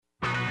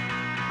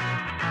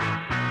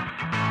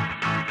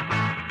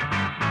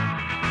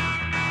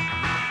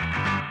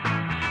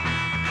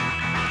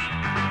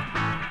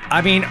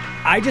I mean,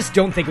 I just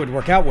don't think it would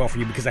work out well for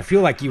you because I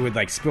feel like you would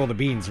like spill the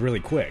beans really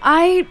quick.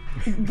 I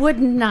would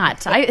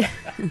not.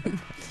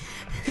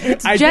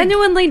 It's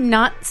genuinely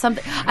not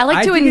something. I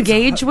like to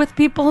engage with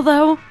people,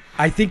 though.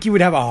 I think you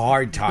would have a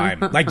hard time.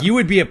 Like, you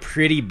would be a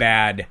pretty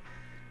bad,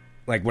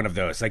 like, one of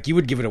those. Like, you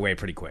would give it away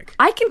pretty quick.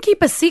 I can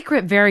keep a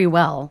secret very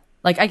well.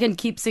 Like, I can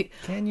keep...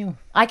 Can you?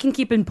 I can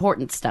keep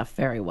important stuff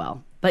very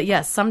well. But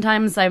yes,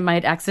 sometimes I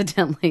might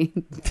accidentally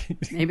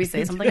maybe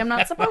say something I'm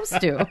not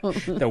supposed to.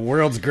 The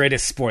world's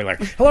greatest spoiler.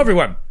 Hello,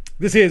 everyone.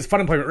 This is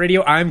Fun Employment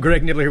Radio. I'm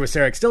Greg Nibbler here with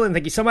Sarah Stillen.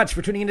 Thank you so much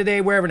for tuning in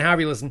today, wherever and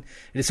however you listen.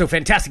 It is so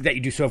fantastic that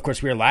you do so. Of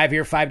course, we are live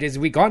here 5 days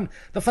a week on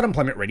the Fun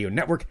Employment Radio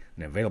Network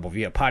and available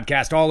via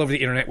podcast all over the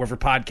internet, wherever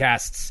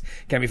podcasts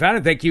can be found.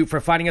 And thank you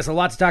for finding us. A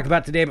lot to talk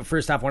about today. But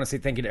first off, I want to say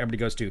thank you to everybody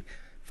who goes to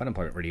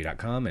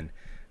funemploymentradio.com and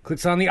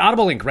clicks on the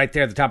Audible link right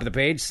there at the top of the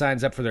page,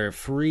 signs up for their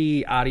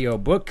free audio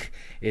book.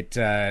 It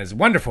is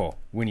wonderful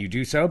when you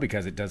do so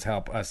because it does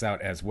help us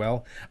out as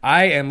well.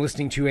 I am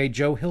listening to a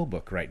Joe Hill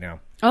book right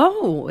now.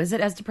 Oh, is it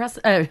as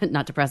depressing,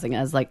 not depressing,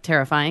 as like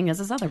terrifying as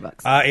his other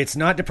books? It's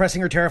not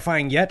depressing or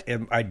terrifying yet.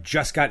 I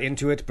just got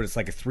into it, but it's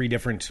like 3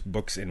 different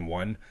books in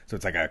one. So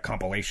it's like a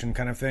compilation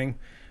kind of thing.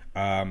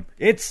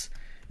 It's,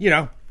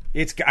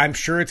 I'm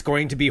sure it's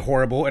going to be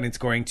horrible, and it's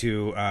going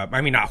to,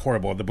 not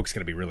horrible, the book's going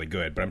to be really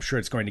good, but I'm sure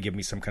it's going to give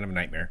me some kind of a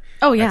nightmare.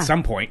 Oh, yeah. At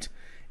some point.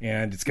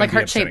 And it's going to be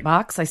Heart-Shaped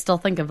Box. I still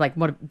think of like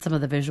what some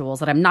of the visuals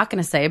that I'm not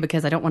going to say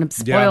because I don't want to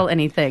spoil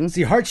anything.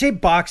 See, Heart-Shaped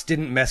Box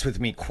didn't mess with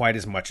me quite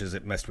as much as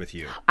it messed with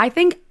you. I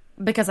think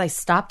because I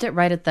stopped it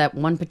right at that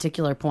one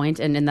particular point,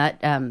 and in that,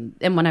 and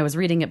when I was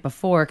reading it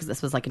before, because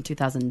this was like in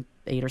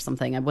 2008 or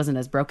something, I wasn't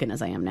as broken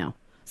as I am now.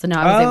 So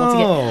now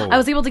I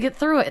was able to get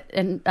through it,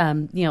 and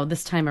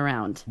this time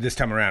around. This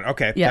time around,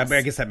 okay. Yes.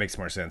 I guess that makes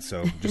more sense.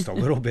 So just a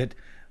little bit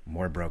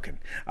more broken.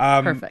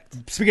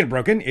 Perfect. Speaking of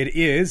broken, it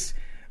is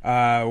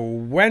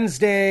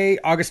Wednesday,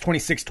 August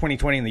 26,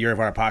 2020, in the year of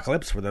our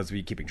apocalypse. For those of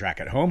you keeping track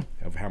at home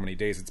of how many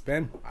days it's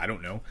been, I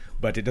don't know,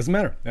 but it doesn't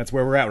matter. That's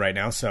where we're at right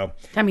now. So,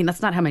 I mean,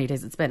 that's not how many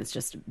days it's been. It's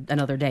just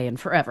another day and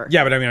forever.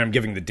 Yeah, but I mean, I'm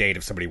giving the date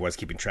if somebody was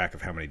keeping track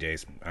of how many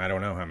days. I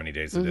don't know how many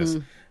days it is.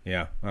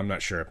 Yeah, I'm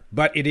not sure,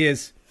 but it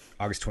is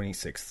August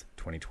 26th,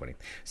 2020.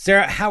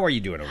 Sarah, how are you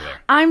doing over there?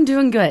 I'm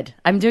doing good.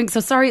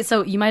 Sorry.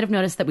 So you might have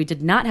noticed that we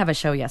did not have a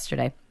show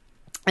yesterday.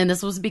 And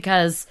this was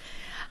because,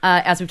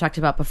 as we've talked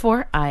about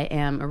before, I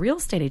am a real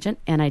estate agent,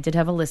 and I did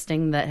have a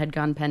listing that had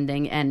gone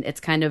pending. And it's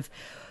kind of,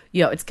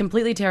 it's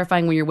completely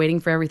terrifying when you're waiting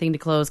for everything to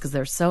close because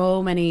there's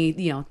so many,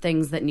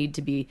 things that need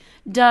to be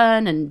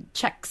done and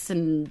checks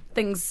and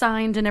things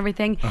signed and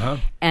everything.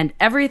 And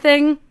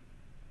everything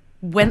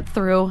went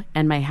through,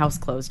 and my house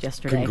closed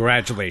yesterday.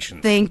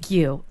 Congratulations.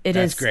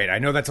 That's great. I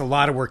know that's a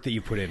lot of work that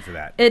you put in for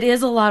that. It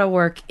is a lot of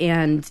work,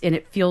 and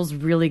it feels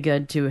really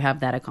good to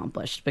have that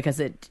accomplished because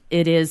it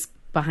is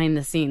behind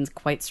the scenes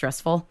quite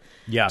stressful.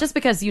 Yeah. Just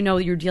because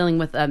you're dealing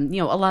with a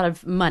lot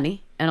of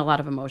money and a lot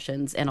of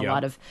emotions and a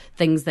lot of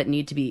things that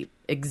need to be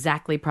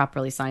exactly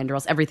properly signed, or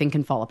else everything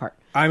can fall apart.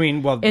 I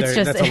mean,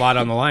 that's a lot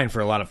on the line for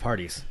a lot of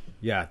parties.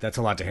 Yeah, that's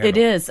a lot to handle. It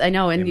is, I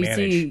know, and you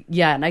manage.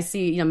 and I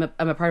see, I'm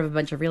a part of a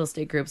bunch of real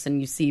estate groups, and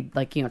you see,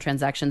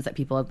 transactions that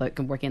people have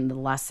been working in the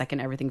last second,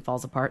 everything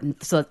falls apart, and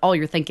so all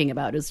you're thinking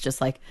about is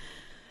just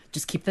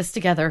keep this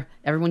together.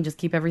 Everyone just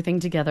keep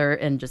everything together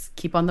and just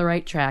keep on the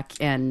right track,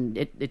 and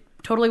it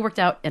totally worked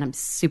out, and I'm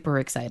super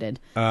excited.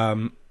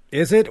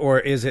 Is it, or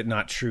is it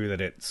not true that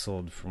it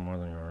sold for more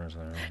than yours?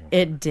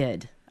 It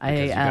did.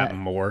 Because you got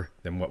more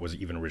than what was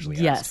even originally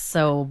asked. Yes,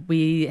 so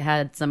we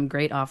had some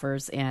great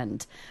offers,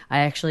 and I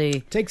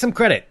actually take some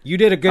credit. You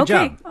did a good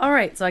job. All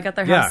right, so I got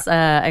their house.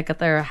 I got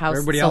their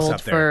house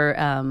sold for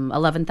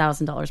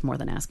 $11,000 more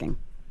than asking.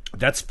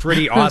 That's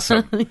pretty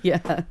awesome.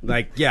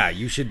 Yeah.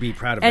 You should be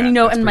proud of that. And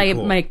and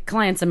my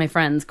clients and my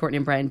friends, Courtney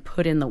and Brian,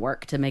 put in the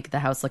work to make the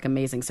house look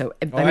amazing. So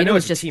I know it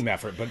was just a team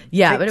effort, but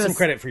take some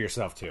credit for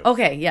yourself too.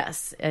 Okay,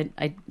 yes,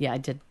 I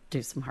did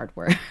do some hard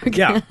work.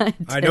 Yeah,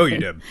 I know you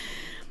did.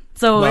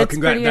 So it's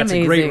pretty that's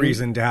amazing. A great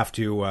reason to have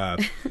to,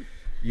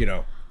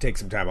 take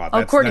some time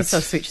off. Courtney's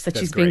so sweet. She said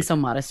she's being so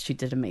modest. She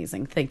did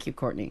amazing. Thank you,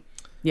 Courtney.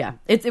 Yeah,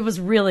 it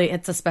was really,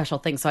 it's a special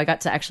thing. So I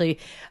got to actually,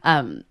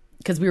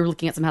 because we were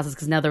looking at some houses,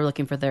 because now they're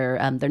looking for their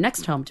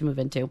next home to move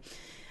into.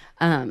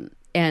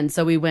 And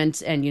so we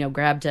went and,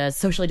 grabbed a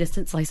socially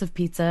distant slice of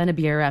pizza and a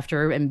beer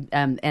after.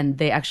 And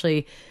they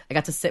actually, I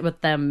got to sit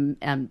with them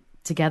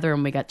together,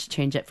 and we got to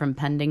change it from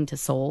pending to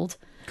sold.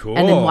 Cool.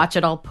 And then watch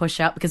it all push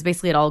out, because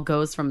basically it all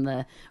goes from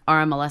the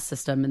RMLS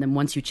system. And then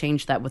once you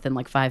change that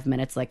within 5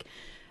 minutes,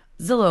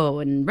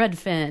 Zillow and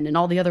Redfin and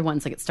all the other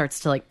ones, it starts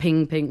to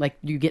ping,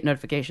 you get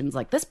notifications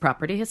this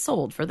property has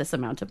sold for this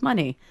amount of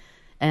money.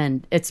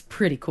 And it's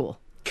pretty cool.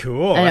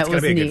 Cool. And that's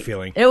going to be a good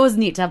feeling. It was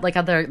neat to have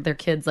have their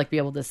kids be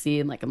able to see,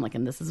 and I'm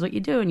and this is what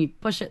you do, and you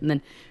push it, and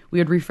then we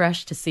would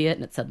refresh to see it,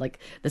 and it said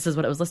this is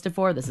what it was listed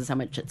for, this is how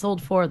much it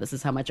sold for, this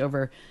is how much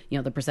over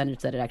the percentage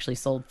that it actually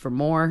sold for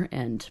more,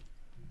 and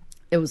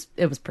it was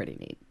pretty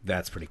neat.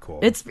 That's pretty cool.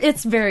 It's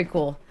very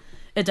cool.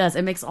 It does.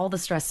 It makes all the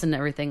stress and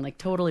everything like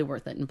totally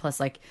worth it. And plus,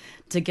 like,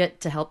 to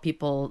get to help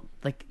people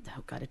like,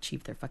 oh God,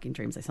 achieve their fucking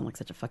dreams. I sound like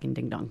such a fucking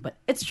ding dong, but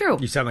it's true.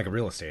 You sound like a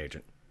real estate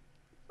agent.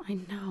 I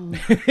know.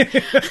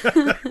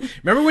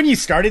 Remember when you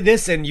started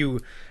this and you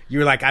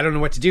were like, I don't know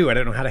what to do. I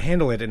don't know how to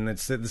handle it. And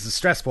this is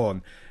stressful.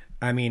 And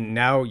I mean,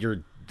 now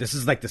this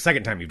is like the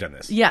second time you've done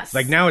this. Yes.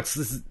 Like now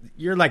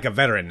you're like a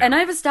veteran now. And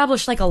I've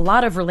established like a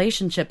lot of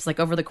relationships like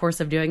over the course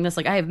of doing this.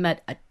 Like I have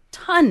met a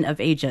ton of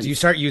agents. Do you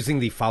start using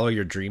the follow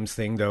your dreams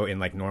thing though in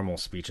like normal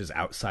speeches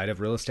outside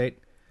of real estate?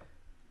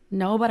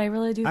 No, but I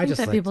really do think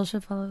that people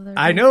should follow their dreams.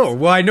 I know.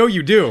 Well, I know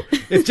you do.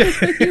 It's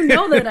just You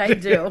know that I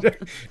do.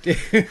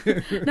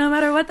 No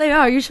matter what they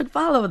are, you should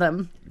follow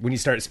them. When you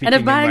start speaking,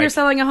 And if buying in or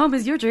selling a home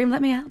is your dream,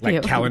 let me help you.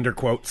 like calendar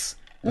quotes.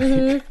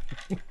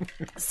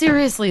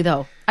 Seriously,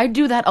 though, I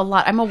do that a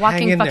lot. I'm a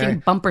walking Hang in fucking there.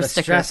 bumper the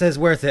sticker. Stress is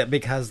worth it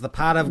because the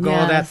pot of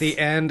gold at the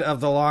end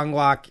of the long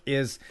walk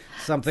is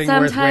something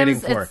worth waiting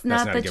Sometimes for. it's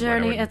not the a good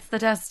journey, one, it's the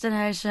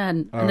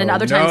destination. Oh, And then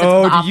other times it's the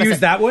opposite. Did you use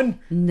that one?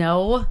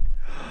 No.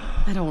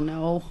 I don't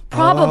know.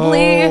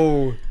 Probably.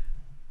 Oh.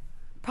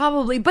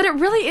 Probably. But it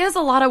really is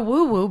a lot of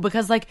woo-woo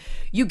because, like,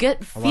 you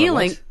get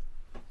feeling...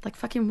 Like,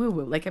 fucking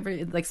woo-woo. Like,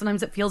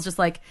 sometimes it feels just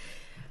like...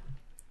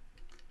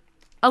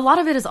 A lot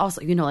of it is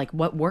also, you know, like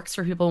what works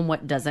for people and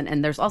what doesn't.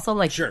 And there's also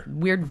like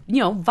weird,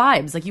 you know,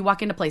 vibes. Like you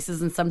walk into places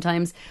and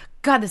sometimes,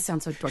 God, this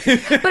sounds so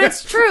dorky, but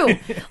it's true.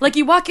 Like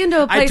you walk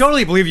into a place. I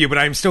totally believe you, but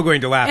I'm still going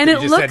to laugh. And that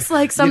it you just looks said,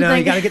 like something. You know,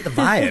 you got to get the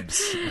vibes.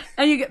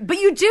 But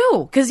you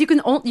do, because you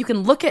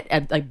can look at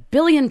a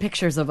billion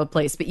pictures of a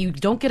place, but you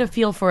don't get a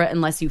feel for it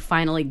unless you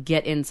finally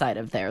get inside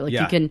of there. Like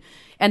you can,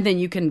 and then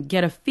you can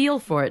get a feel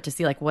for it to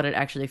see like what it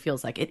actually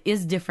feels like. It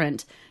is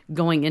different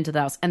going into the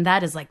house, and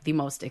that is like the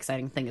most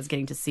exciting thing is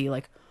getting to see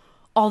like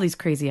all these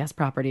crazy ass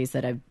properties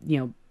that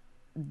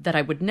that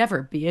I would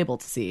never be able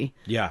to see.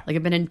 Yeah. Like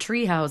I've been in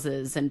tree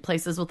houses and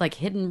places with like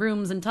hidden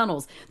rooms and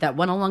tunnels. That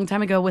one a long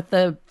time ago with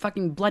the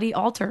fucking bloody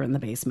altar in the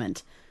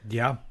basement.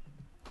 Yeah.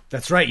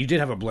 That's right. You did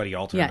have a bloody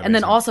altar. Yeah. In the And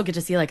then basement. also get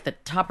to see like the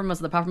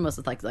toppermost of the poppermost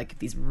with like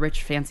these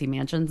rich fancy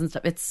mansions and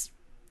stuff. It's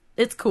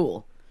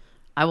cool.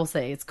 I will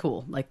say it's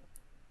cool. Like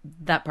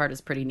that part is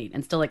pretty neat.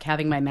 And still like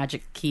having my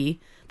magic key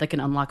that can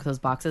unlock those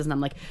boxes. And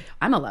I'm like,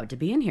 I'm allowed to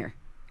be in here.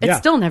 It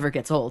still never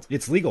gets old.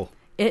 It's legal.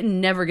 It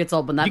never gets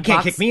old. When that You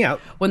can't kick me out.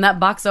 When that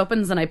box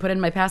opens and I put in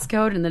my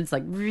passcode and then it's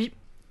like, and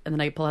then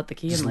I pull out the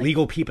key It's and like,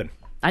 legal peeping.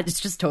 it's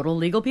just total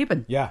legal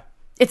peeping. Yeah.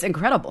 It's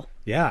incredible.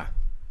 Yeah.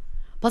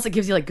 Plus, it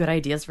gives you like good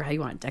ideas for how you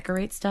want to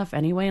decorate stuff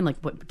anyway, and like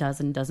what does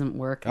and doesn't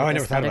work. Oh, I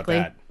never thought about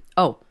that.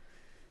 Oh,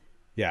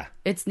 yeah.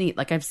 it's neat.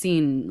 Like I've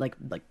seen like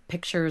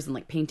pictures and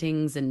like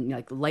paintings and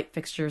like light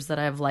fixtures that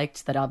I've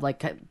liked that I've like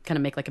kind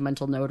of make like a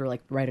mental note or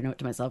like write a note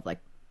to myself like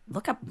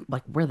look up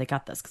like where they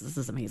got this because this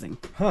is amazing.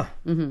 Huh.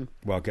 Mm-hmm.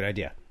 Well, good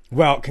idea.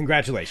 Well,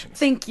 congratulations.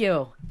 Thank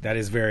you. That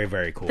is very,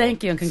 very cool.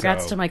 Thank you, and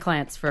congrats to my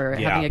clients for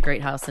having a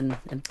great house, and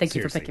thank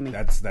you for picking me.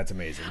 That's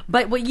amazing.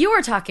 But what you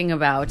were talking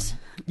about...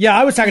 Yeah,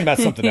 I was talking about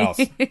something else.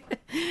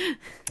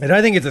 And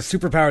I think it's a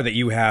superpower that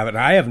you have, and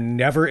I have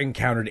never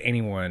encountered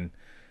anyone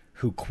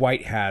who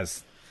quite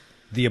has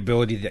the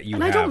ability that you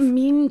have. And I don't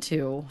mean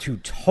to. To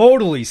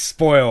totally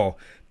spoil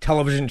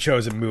television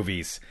shows and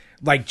movies.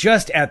 Like,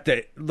 just at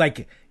the...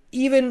 Like,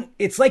 even...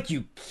 It's like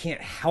you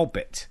can't help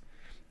it.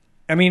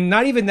 I mean,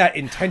 not even that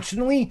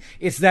intentionally.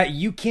 It's that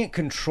you can't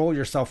control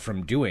yourself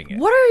from doing it.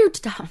 What are you...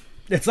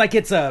 It's like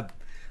it's a...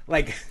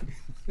 Like...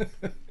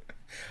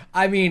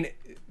 I mean,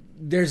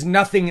 there's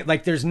nothing...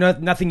 Like, there's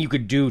nothing you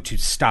could do to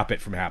stop it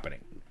from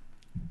happening.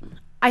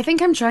 I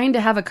think I'm trying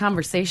to have a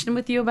conversation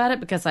with you about it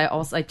because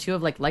I too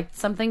have, like, liked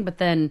something, but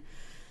then...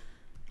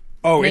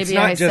 Oh, maybe it's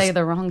not I just, say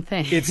the wrong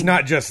thing. It's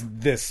not just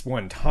this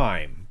one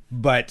time,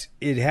 but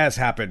it has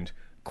happened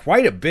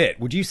quite a bit.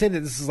 Would you say that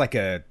this is like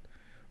a...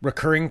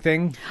 recurring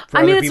thing for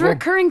I mean, other it's people? a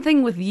recurring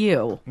thing with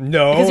you.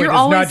 No, because you're it is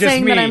always not just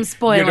saying me. that I'm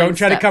spoiling. You don't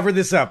try to stuff. cover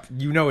this up.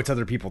 You know it's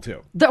other people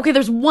too. Okay,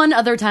 there's one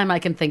other time I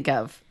can think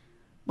of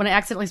when I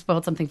accidentally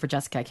spoiled something for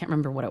Jessica. I can't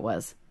remember what it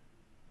was.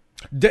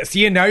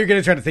 See, and now you're going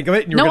to try to think of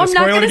it, and you're No, going to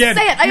I'm not spoil it going to again.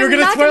 say it. You're I'm going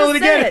to not spoil going it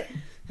to say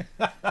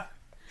again. it.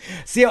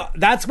 See,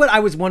 that's what I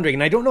was wondering,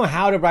 and I don't know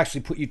how to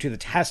actually put you to the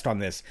test on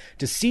this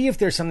to see if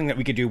there's something that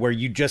we could do where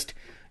you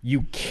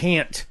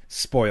can't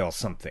spoil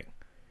something.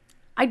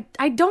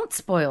 I don't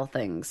spoil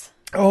things.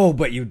 Oh,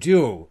 but you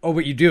do.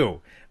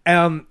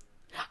 I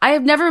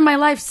have never in my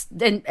life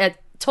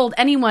told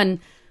anyone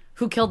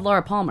who killed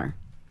Laura Palmer.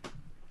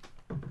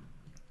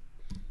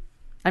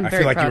 I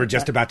feel like you were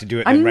just about to do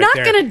it. I'm right not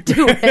there. going to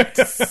do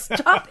it.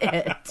 Stop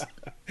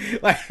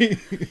it. Like,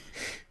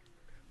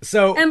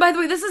 so, and by the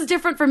way, this is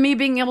different from me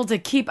being able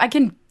to I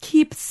can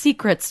keep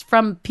secrets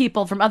from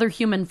people, from other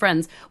human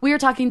friends. We are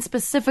talking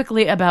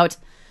specifically about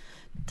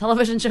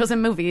television shows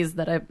and movies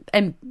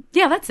and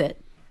yeah, that's it.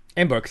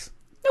 and books.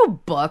 No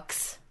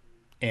books.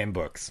 And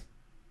books.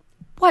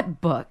 What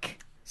book?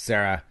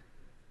 Sarah,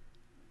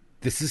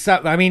 this is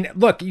something, I mean,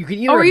 look, you can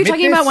either are you admit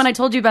talking this- about when I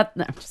told you about...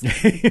 No, I'm just-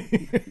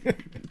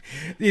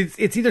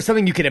 It's either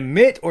something you can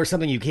admit or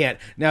something you can't.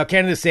 Now,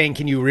 Canada's saying,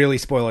 can you really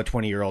spoil a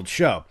 20-year-old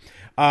show?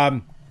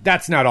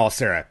 That's not all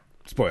Sarah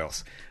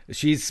spoils.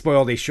 She's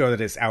spoiled a show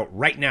that is out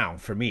right now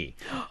for me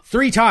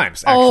 3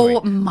 times, actually.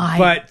 Oh,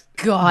 my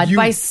God.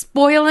 By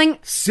spoiling...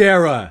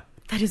 Sarah.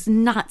 That is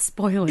not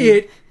spoiling.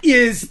 It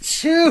is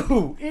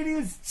too. It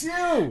is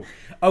too.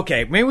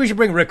 Okay, maybe we should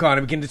bring Rick on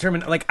and we can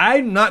determine... Like,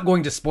 I'm not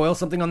going to spoil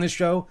something on this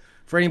show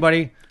for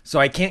anybody, so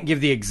I can't give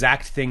the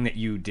exact thing that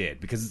you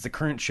did because it's a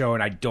current show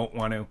and I don't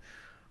want to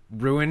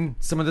ruin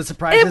some of the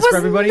surprises for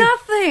everybody. It was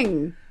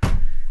nothing.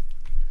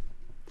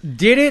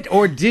 Did it,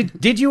 or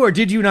did you, or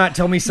did you not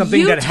tell me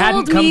something that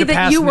hadn't come to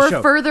pass? You told me that you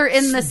were further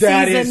in the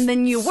season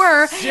than you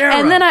were, Sarah.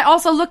 And then I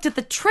also looked at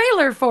the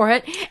trailer for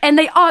it, and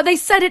they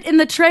said it in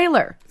the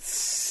trailer.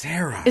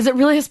 Sarah, is it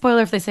really a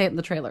spoiler if they say it in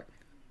the trailer?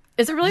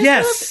 Is it really?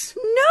 Yes.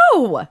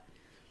 No.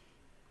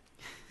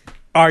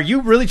 Are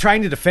you really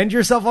trying to defend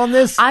yourself on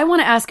this? I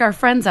want to ask our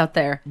friends out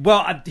there.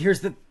 Well,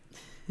 here's the.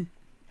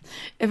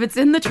 If it's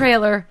in the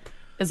trailer.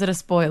 Is it a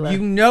spoiler? You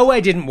know I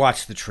didn't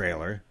watch the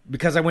trailer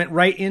because I went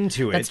right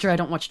into it. That's true. I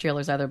don't watch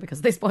trailers either because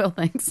they spoil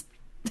things.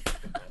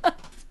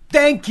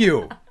 Thank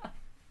you.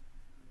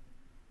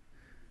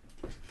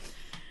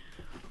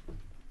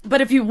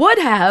 But if you would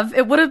have,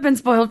 it would have been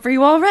spoiled for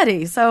you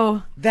already.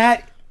 So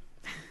that...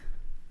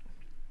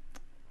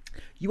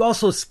 You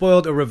also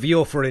spoiled a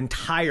reveal for an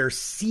entire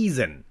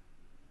season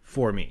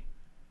for me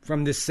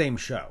from this same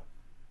show.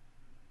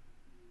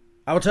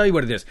 I will tell you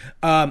what it is.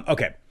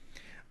 Okay.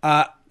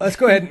 Let's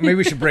go ahead. Maybe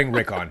we should bring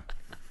Rick on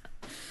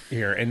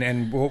here,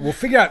 and we'll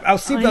figure out. I'll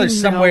see if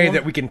there's some way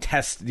that we can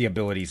test the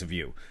abilities of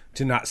you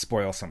to not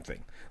spoil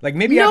something. Like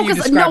maybe no,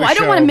 because I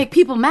don't want to make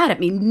people mad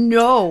at me.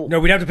 No,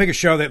 we'd have to pick a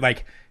show that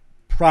like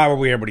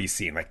probably everybody's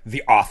seen, like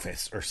The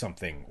Office or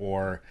something,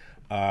 or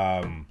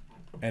and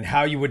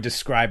how you would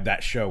describe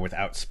that show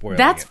without spoiling.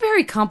 That's it.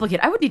 very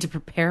complicated. I would need to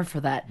prepare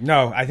for that.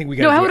 No, I think we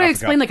got. No, how would I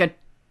explain like a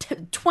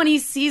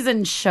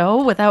 20-season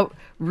show without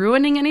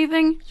ruining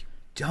anything?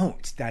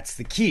 Don't. That's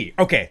the key.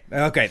 Okay.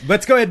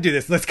 Let's go ahead and do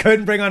this. Let's go ahead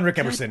and bring on Rick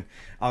Emerson.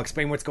 I'll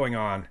explain what's going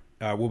on.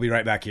 We'll be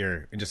right back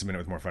here in just a minute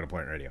with more Fun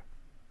Employment Radio.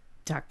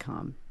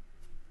 .com.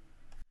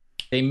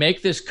 They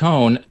make this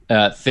cone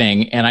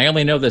thing, and I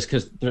only know this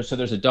because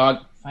there's a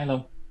dog.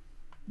 Philo,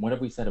 what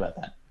have we said about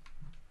that?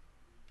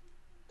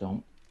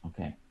 Don't.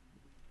 Okay.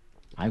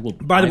 I will.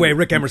 By the way,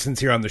 Rick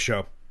Emerson's here on the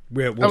show.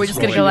 We're just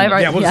going to go live?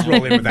 Yeah, we'll just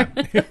roll in with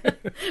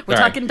that. We're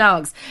talking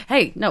dogs.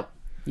 Hey, no,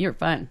 you're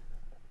fine.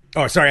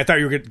 Oh, sorry. I thought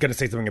you were going to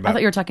say something about... I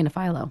thought you were talking to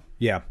Philo.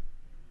 Yeah.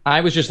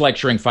 I was just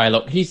lecturing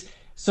Philo.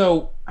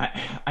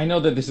 I know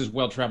that this is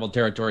well-traveled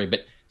territory,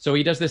 but so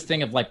he does this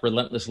thing of like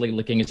relentlessly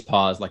licking his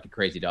paws like a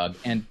crazy dog.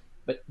 And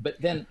but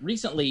then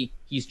recently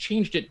he's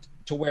changed it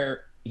to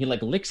where he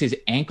like licks his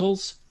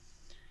ankles.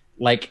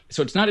 Like,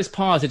 so it's not his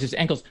paws, it's his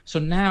ankles. So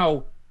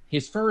now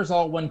his fur is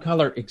all one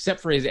color except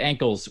for his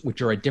ankles,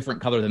 which are a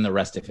different color than the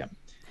rest of him.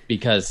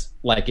 Because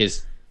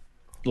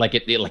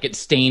it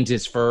stains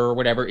his fur or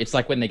whatever. It's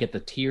like when they get the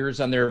tears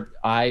on their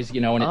eyes,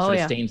 and it sort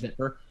of stains that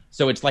fur.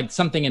 So it's like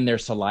something in their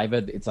saliva.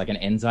 It's like an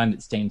enzyme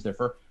that stains their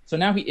fur. So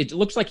now it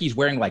looks like he's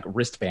wearing like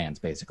wristbands,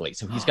 basically.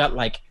 So he's got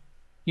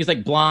he's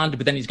like blonde,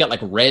 but then he's got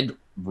like red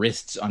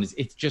wrists on his.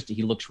 It's just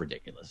he looks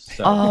ridiculous.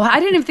 So. Oh, I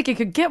didn't even think it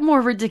could get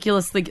more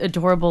ridiculously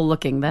adorable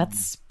looking.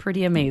 That's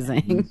pretty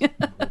amazing.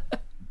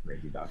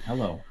 Crazy dog.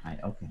 Hello.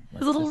 Okay.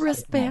 His little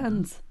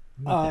wristbands.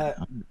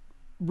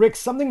 Rick,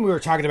 something we were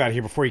talking about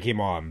here before you came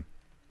on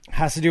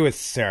has to do with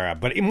Sarah,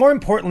 but more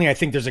importantly, I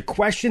think there's a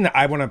question that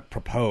I want to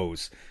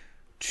propose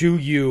to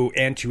you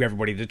and to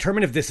everybody to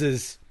determine if this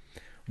is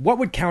what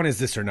would count as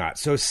this or not.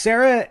 So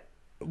Sarah,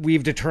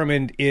 we've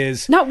determined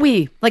is not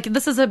we. Like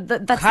this is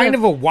that's kind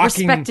of a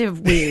walking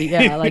respective we.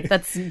 Yeah, like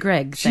that's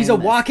Greg. She's a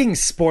walking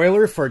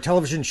spoiler for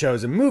television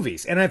shows and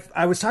movies. And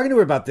I was talking to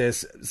her about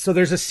this. So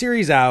there's a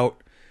series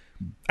out.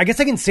 I guess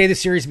I can say the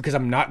series because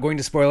I'm not going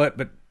to spoil it,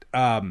 but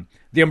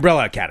The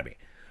Umbrella Academy,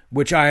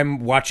 which I'm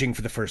watching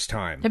for the first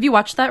time. Have you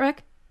watched that,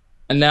 Rick?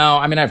 No,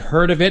 I mean, I've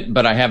heard of it,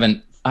 but I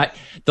haven't. I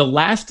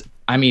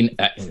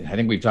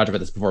think we've talked about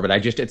this before, but I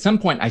just, at some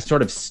point, I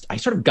sort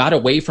of got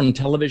away from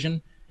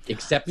television,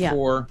 except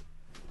for,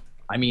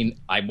 I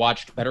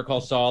watched Better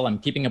Call Saul. I'm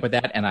keeping up with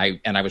that. And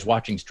I was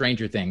watching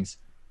Stranger Things,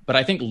 but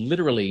I think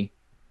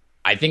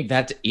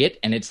that's it.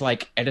 And it's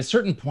like, at a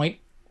certain point,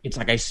 it's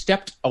like I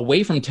stepped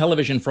away from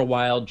television for a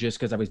while just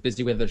because I was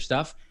busy with other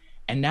stuff.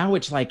 And now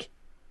it's like,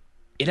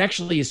 it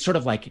actually is sort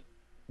of like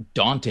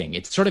daunting.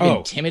 It's sort of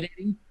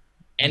intimidating.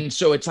 And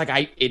so it's like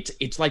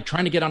it's like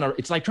trying to get on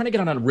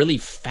a really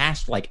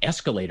fast like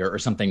escalator or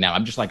something now.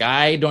 I'm just like,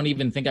 I don't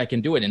even think I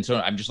can do it. And so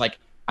I'm just like,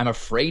 I'm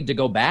afraid to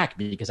go back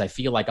because I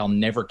feel like I'll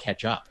never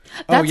catch up.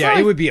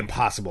 It would be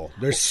impossible.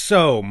 There's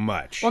so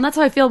much. Well, and that's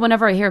how I feel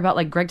whenever I hear about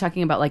like Greg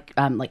talking about like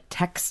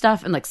tech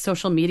stuff and like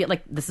social media.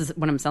 Like this is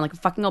when I'm sounding like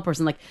a fucking old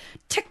person, like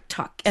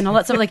TikTok and all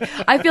that stuff. Like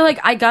I feel like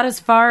I got as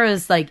far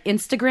as like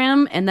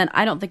Instagram, and then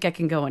I don't think I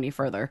can go any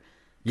further.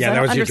 Yeah,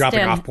 that was your dropping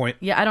off point.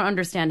 Yeah, I don't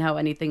understand how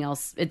anything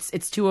else.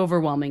 It's too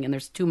overwhelming, and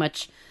there's too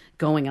much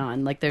going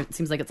on. Like it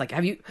seems like it's like,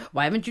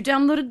 why haven't you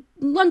downloaded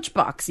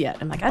Lunchbox yet?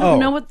 I'm like, I don't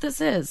know what this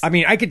is. I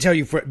mean, I could tell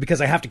you because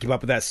I have to keep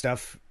up with that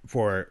stuff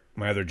for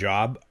my other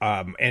job,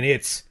 and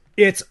it's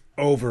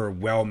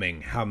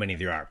overwhelming how many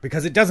there are,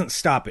 because it doesn't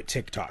stop at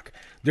TikTok.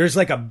 There's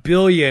like 1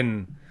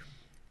 billion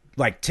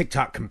like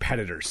TikTok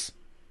competitors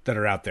that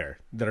are out there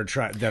that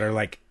are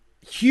like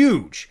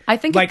huge. I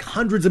think like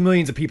hundreds of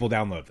millions of people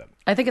download them.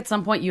 I think at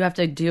some point you have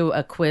to do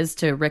a quiz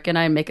to Rick and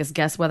I and make us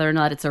guess whether or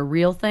not it's a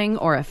real thing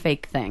or a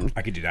fake thing.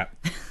 I could do that.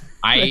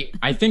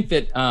 I think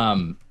that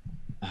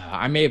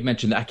I may have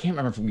mentioned that. I can't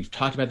remember if we've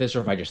talked about this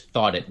or if I just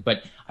thought it,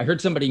 but I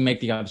heard somebody make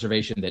the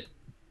observation that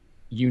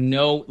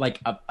like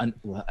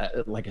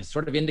a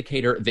sort of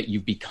indicator that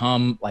you've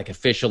become like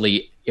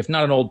officially, if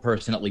not an old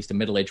person, at least a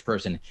middle-aged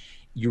person.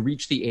 You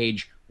reach the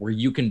age where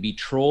you can be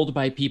trolled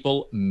by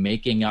people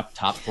making up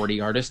top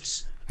 40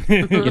 artists.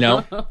 You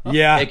know,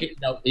 yeah.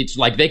 It's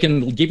like they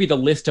can give you the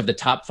list of the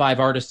top 5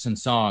 artists and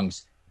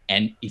songs,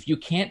 and if you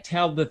can't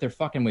tell that they're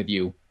fucking with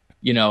you,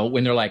 you know,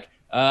 when they're like,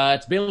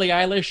 it's Billie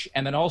Eilish,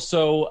 and then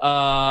also,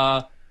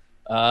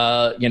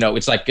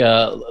 it's like,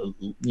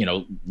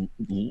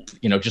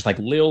 just like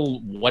Lil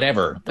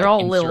whatever. They're like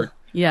all Lil,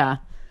 yeah,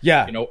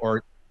 you know,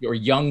 or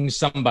young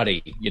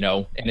somebody, you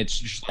know, and it's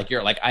just like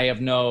you're like, I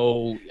have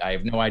no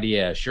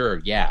idea.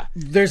 Sure, yeah.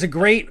 There's a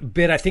great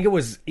bit. I think it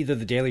was either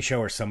The Daily Show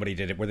or somebody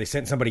did it, where they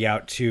sent somebody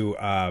out to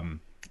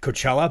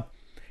Coachella,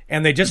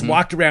 and they just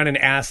walked around and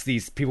asked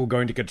these people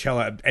going to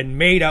Coachella and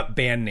made up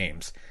band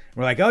names.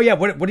 We're like, oh yeah,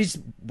 what did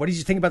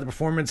you think about the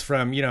performance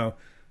from, you know,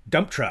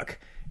 Dump Truck?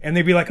 And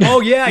they'd be like,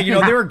 oh yeah, you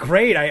know, they were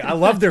great. I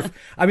love their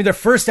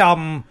first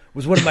album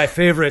was one of my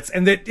favorites,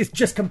 and it's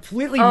just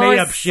completely made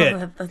up shit.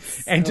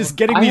 And just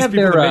getting these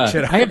people to make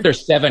shit up. I have their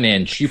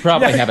 7-inch. You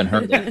probably haven't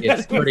heard it.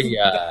 It's pretty.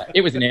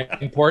 It was an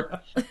import.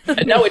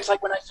 And no, it's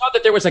like when I saw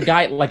that there was a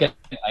guy like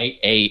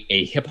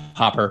a hip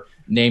hopper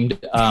named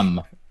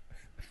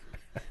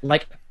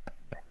like.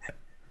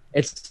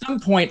 At some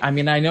point, I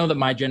mean, I know that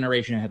my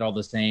generation had all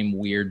the same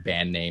weird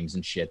band names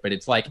and shit, but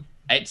it's like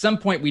at some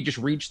point we just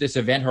reached this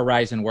event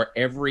horizon where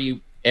every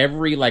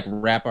like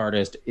rap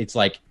artist, it's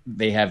like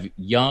they have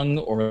Young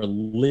or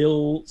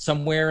Lil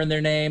somewhere in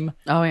their name.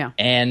 Oh yeah,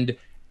 and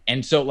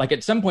so like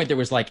at some point there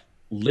was like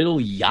Lil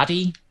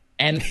Yachty.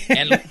 And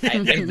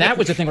that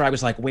was the thing where I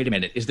was like, wait a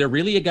minute, is there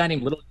really a guy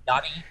named Lil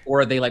Yachty, or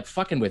are they like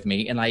fucking with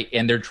me?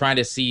 And they're trying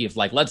to see if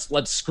like let's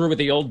screw with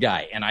the old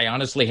guy. And I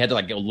honestly had to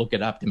like go look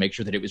it up to make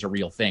sure that it was a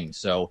real thing.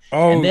 So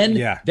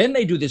then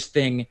they do this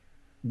thing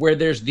where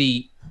there's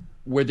the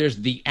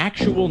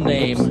actual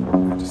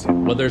name,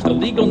 well, there's the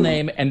legal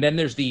name, and then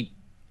there's the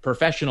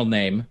professional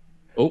name.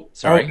 Oh,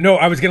 sorry. Oh no,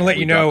 I was going to let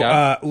you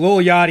know, Lil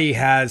Yachty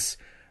has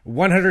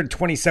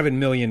 127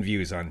 million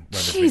views on one of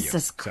his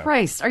Jesus videos,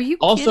 Christ, are you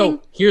also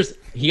kidding?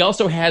 He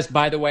also has,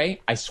 by the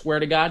way, I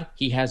swear to God,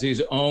 he has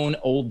his own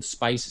Old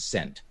Spice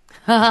scent.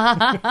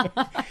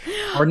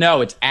 Or no,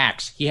 it's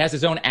Axe. He has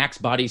his own Axe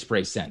body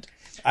spray scent.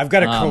 I've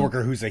got a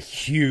coworker who's a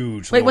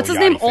huge what's his Yachty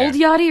name? fan. Old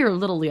Yachty or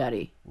Little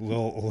Yachty?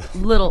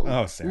 Little.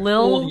 Oh, Sarah.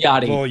 Lil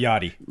Yachty. Lil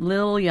Yachty.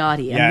 Lil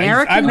Yachty. Yeah,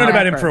 American I've known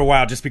about him rapper. for a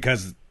while just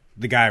because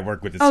the guy I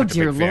work with is Oh such a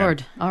dear big fan.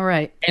 Lord! All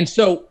right. And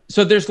so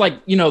there's like,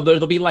 you know,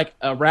 there'll be like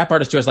a rap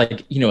artist who has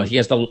like, you know, he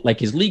has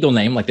his legal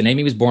name, like the name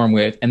he was born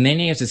with, and then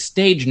he has his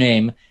stage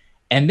name,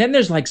 and then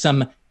there's like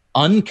some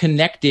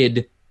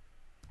unconnected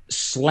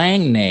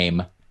slang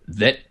name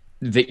that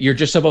you're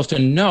just supposed to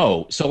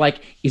know. So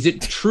like, is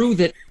it true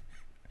that?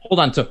 Hold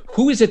on. So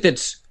who is it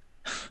that's?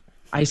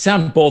 I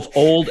sound both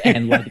old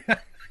and like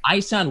I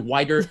sound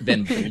whiter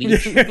than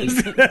bleach.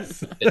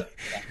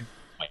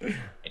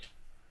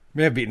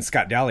 May have beaten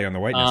Scott Daly on the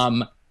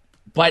whiteness.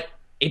 But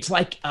it's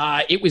like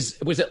it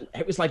was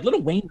like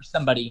Lil Wayne or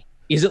somebody.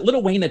 Is it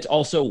Lil Wayne that's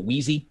also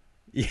Wheezy?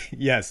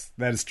 Yes,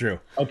 that is true.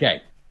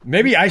 Okay.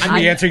 Maybe I should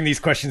be answering these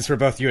questions for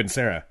both you and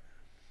Sarah.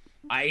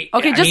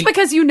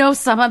 Because you know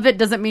some of it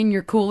doesn't mean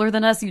you're cooler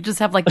than us. You just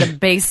have like the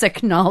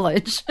basic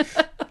knowledge.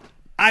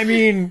 I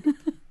mean,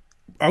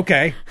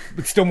 okay,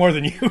 but still more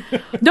than you.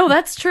 No,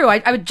 that's true.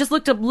 I just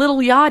looked up Lil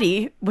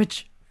Yachty,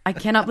 which I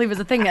cannot believe is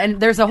a thing. And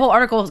there's a whole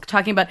article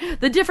talking about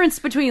the difference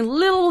between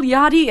Lil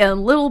Yachty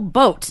and Lil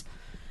Boat.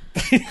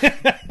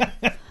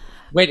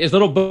 Wait, is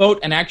Little Boat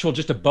an actual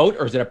just a boat,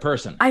 or is it a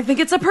person? I think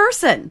it's a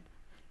person.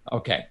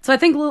 Okay. So I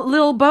think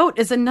Lil Boat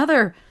is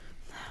another.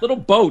 Little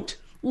Boat.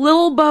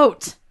 Lil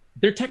Boat.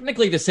 They're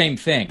technically the same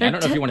thing. I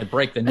don't know if you want to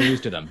break the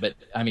news to them, but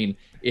I mean,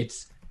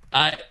 it's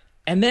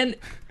and then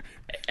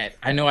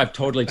I know I've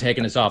totally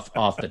taken us off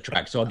the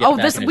track, so I'll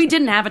get back. We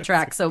didn't have a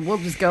track, so we'll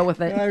just go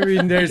with it. I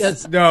mean,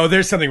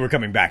 there's something we're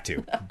coming back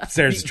to.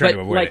 Sarah's trying to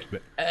avoid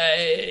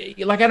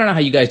it. Like I don't know how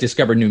you guys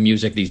discover new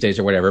music these days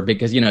or whatever,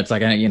 because it's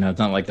like it's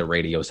not like the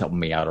radio's helping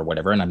me out or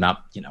whatever, and I'm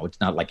not it's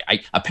not like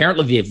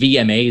apparently the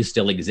VMAs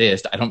still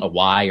exist. I don't know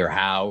why or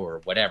how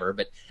or whatever,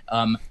 but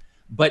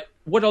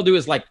what I'll do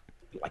is like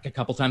a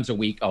couple times a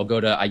week,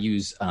 I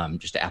use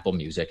just Apple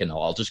Music, and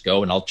I'll just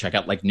go and I'll check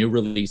out like new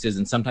releases,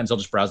 and sometimes I'll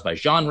just browse by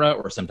genre,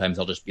 or sometimes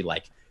I'll just be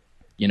like,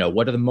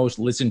 what are the most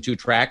listened to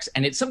tracks?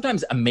 And it's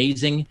sometimes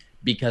amazing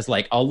because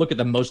like I'll look at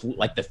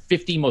the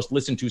 50 most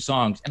listened to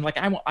songs, and like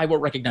I will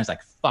recognize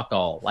like fuck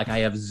all. Like I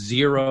have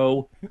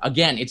zero.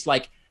 Again, it's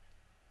like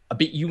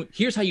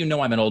here's how you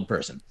know I'm an old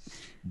person,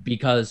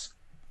 because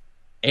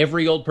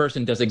every old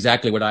person does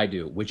exactly what I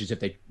do, which is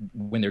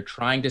when they're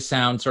trying to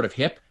sound sort of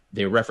hip,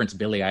 they reference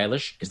Billie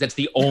Eilish because that's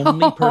the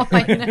only person.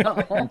 I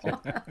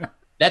know.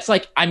 That's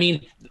like, I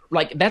mean,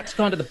 like that's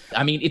gone to the.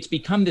 I mean, it's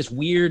become this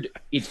weird.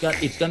 It's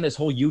done this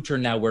whole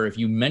U-turn now, where if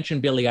you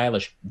mention Billie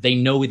Eilish, they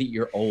know that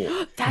you're old.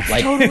 That's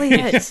like, totally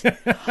it.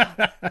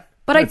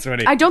 But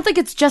I don't think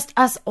it's just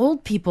us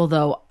old people,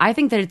 though. I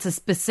think that it's a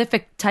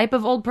specific type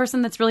of old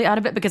person that's really out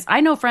of it, because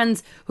I know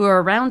friends who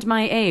are around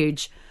my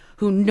age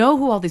who know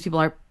who all these people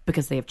are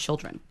because they have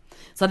children.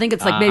 So I think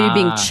it's like maybe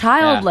being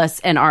childless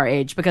in our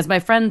age, because my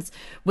friends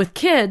with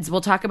kids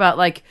will talk about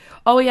like,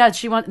 oh yeah,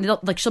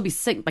 she'll be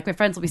sing, like my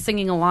friends will be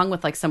singing along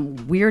with like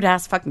some weird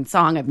ass fucking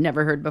song I've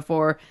never heard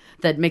before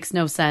that makes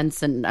no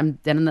sense, and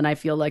then I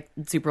feel like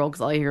super old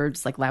because all I hear are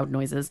just like loud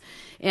noises,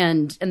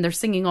 and they're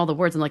singing all the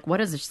words. I'm like,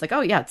 what is it? She's like,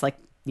 oh yeah, it's like,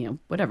 you know,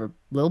 whatever,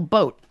 little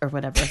boat or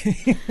whatever.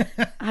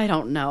 I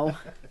don't know.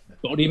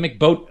 Bodie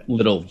McBoat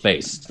little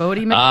face.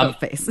 Bodie McBoat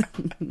face.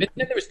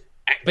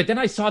 But then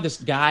I saw this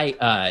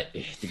guy.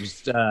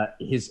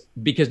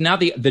 Because now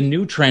the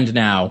new trend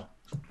now.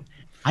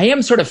 I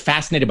am sort of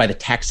fascinated by the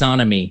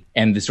taxonomy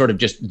and the sort of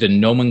just the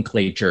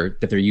nomenclature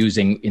that they're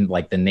using in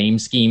like the name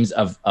schemes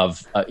of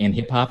in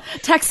hip hop.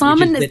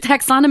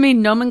 Taxonomy,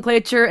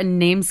 nomenclature, and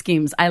name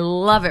schemes. I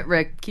love it,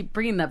 Rick. Keep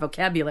bringing that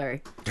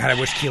vocabulary. God, I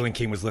wish Keelan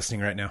King was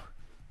listening right now.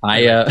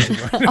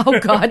 Oh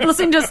God,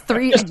 listen to just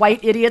three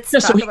white idiots.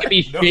 Just so he could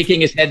be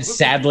shaking his head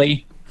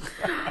sadly,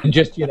 and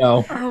just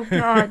Oh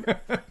God.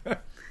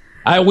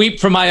 I weep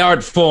for my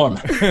art form.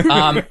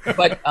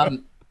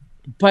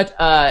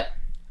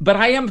 But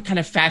I am kind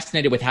of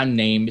fascinated with how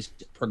names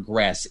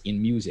progress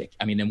in music.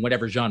 I mean, in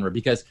whatever genre,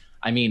 because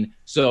I mean,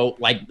 so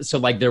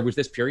there was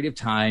this period of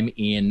time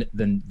in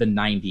the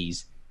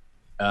 90s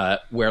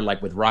where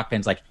like with rock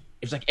bands, like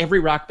it was like every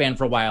rock band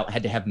for a while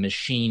had to have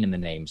machine in the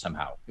name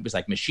somehow. It was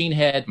like Machine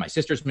Head, My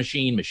Sister's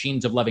Machine,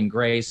 Machines of Loving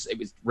Grace. It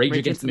was Rage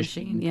Against the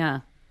Machine. Yeah.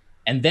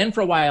 And then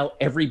for a while,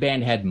 every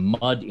band had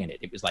mud in it.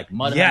 It was like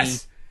Mud Honey,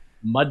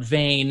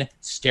 Mudvayne,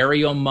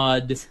 Stereo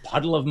Mud,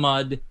 Puddle of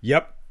Mud.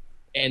 Yep.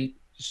 And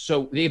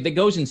so it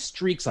goes in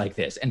streaks like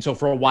this. And so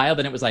for a while,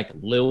 then it was like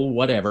Lil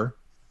whatever.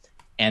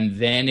 And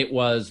then it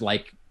was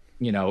like,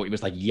 you know, it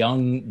was like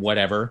Young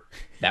whatever.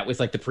 That was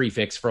like the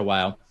prefix for a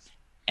while.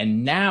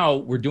 And now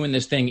we're doing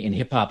this thing in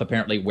hip hop,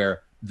 apparently,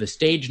 where the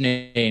stage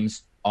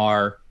names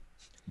are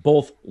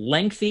both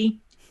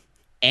lengthy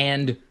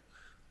and,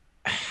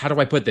 how do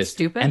I put this?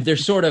 Stupid. And they're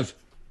sort of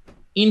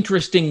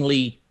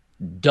interestingly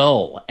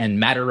dull and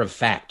matter of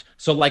fact.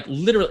 So like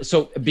literally,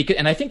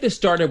 and I think this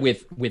started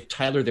with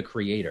Tyler, the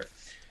Creator.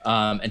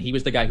 And he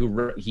was the guy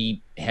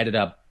he headed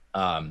up,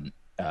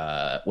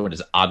 what is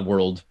it,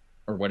 Oddworld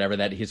or whatever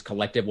that his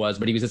collective was.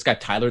 But he was this guy,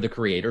 Tyler, the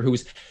Creator,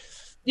 who's,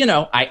 you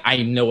know, I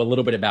know a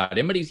little bit about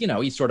him, but he's, you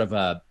know, he's a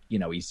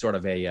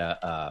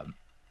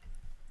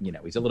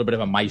little bit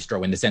of a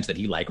maestro in the sense that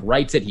he like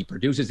writes it, he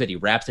produces it, he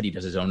raps it, he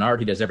does his own art,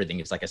 he does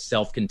everything. It's like a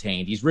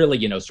self-contained. He's really,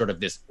 you know, sort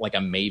of this like a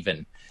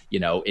maven, you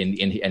know, and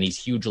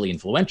he's hugely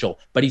influential.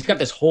 But he's got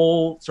this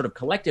whole sort of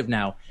collective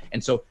now,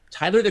 and so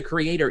Tyler, the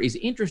Creator, is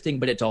interesting,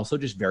 but it's also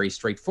just very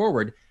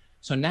straightforward.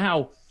 So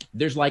now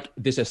there's like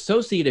this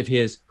associate of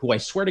his who I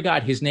swear to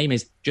God, his name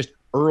is just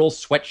Earl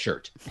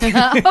Sweatshirt.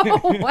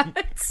 Oh,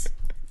 what?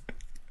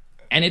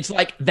 And it's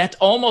like, that's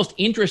almost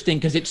interesting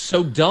because it's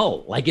so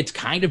dull. Like it's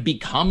kind of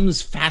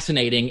becomes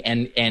fascinating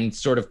and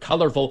sort of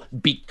colorful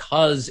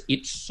because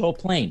it's so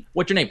plain.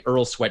 What's your name?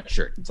 Earl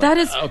Sweatshirt. It's that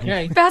like, is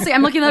okay. Fascinating.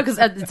 I'm looking at it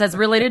because it says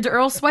related to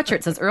Earl Sweatshirt.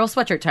 It says Earl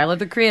Sweatshirt, Tyler,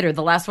 the Creator.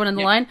 The last one in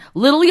the line,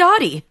 Lil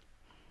Yachty.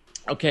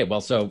 Okay,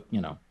 well, so,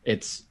 you know,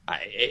 it's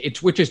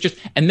which is just,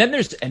 and then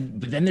there's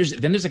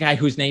a guy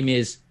whose name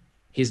is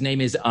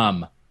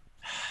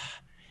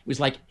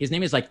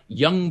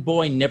Young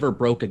Boy Never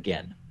Broke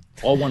Again.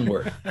 All one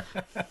word.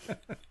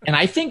 And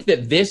I think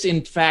that this,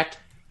 in fact,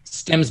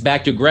 stems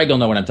back to, Greg will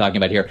know what I'm talking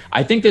about here.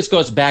 I think this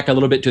goes back a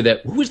little bit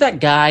to who's that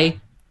guy?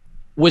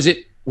 Was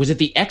it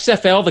the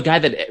XFL, the guy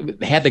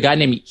that had the guy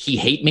named He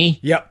Hate Me?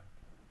 Yep.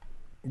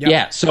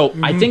 Yeah, so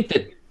I think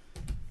that,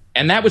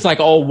 and that was like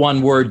all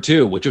one word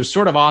too, which was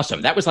sort of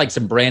awesome. That was like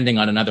some branding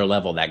on another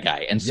level, that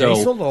guy. And so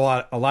he sold a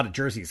lot of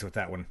jerseys with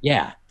that one.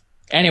 Yeah.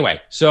 Anyway,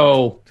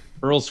 so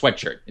Earl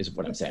Sweatshirt is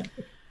what I'm saying.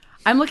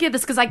 I'm looking at this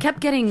because I kept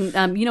getting,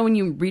 you know, when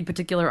you read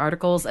particular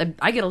articles,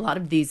 I get a lot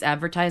of these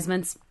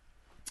advertisements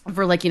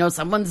for like, you know,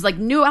 someone's like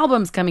new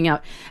albums coming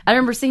out. I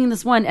remember seeing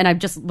this one, and I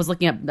just was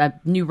looking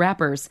at new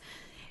rappers,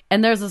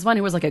 and there's this one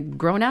who was like a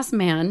grown ass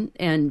man,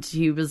 and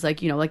he was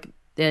like, you know, like,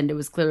 and it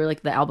was clearly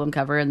like the album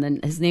cover, and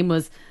then his name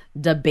was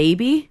Da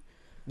Baby.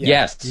 Yeah,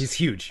 yes, he's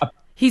huge.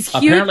 He's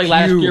huge. Apparently,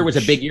 last year was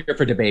a big year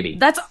for Da Baby.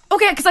 That's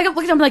okay, because I kept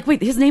looking at him like,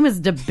 wait, his name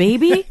is Da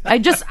Baby? I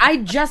just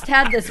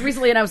had this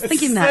recently, and I was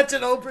thinking that. Such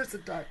an old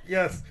person talk.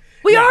 Yes.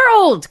 We are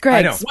old,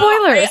 Greg.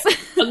 Spoilers.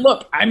 Well,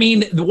 look, I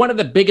mean, one of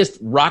the biggest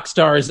rock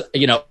stars,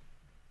 you know,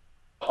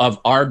 of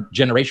our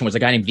generation was a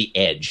guy named The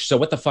Edge. So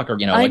what the fuck are,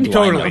 you know, what do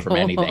I know from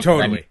anything?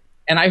 Totally. I mean,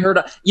 and I heard,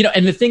 you know,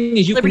 and the thing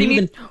is, you can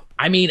even,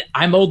 I mean,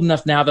 I'm old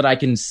enough now that I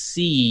can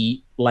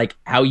see like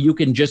how you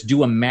can just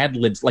do a Mad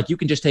Libs, like you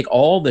can just take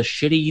all the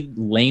shitty,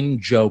 lame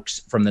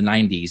jokes from the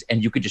 90s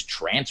and you could just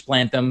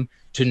transplant them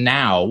to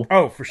now.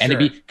 Oh, for sure. And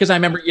because I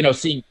remember,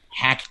 seeing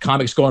hack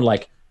comics going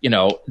like,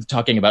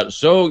 talking about,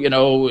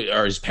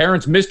 are his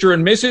parents Mr.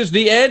 and Mrs.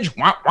 The Edge?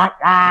 Wah, wah,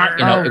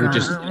 wah. It would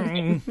just,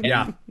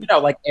 yeah.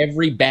 Like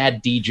every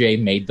bad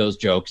DJ made those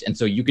jokes. And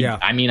so you could,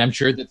 I mean, I'm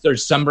sure that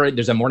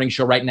there's a morning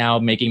show right now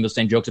making those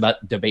same jokes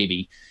about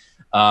DaBaby.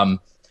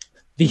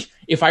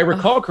 If I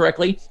recall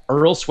correctly,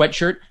 Earl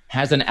Sweatshirt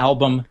has an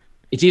album.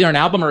 It's either an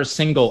album or a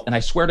single. And I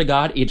swear to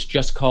God, it's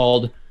just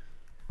called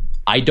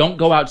I Don't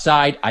Go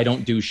Outside, I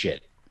Don't Do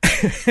Shit.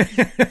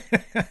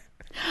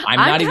 I'm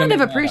not even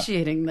kind of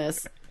appreciating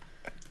this.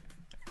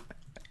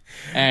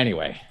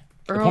 Anyway,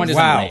 the Earl, point is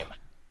wow.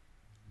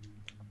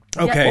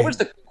 Okay. What was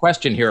the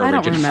question here I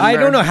don't originally? remember. I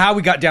don't know how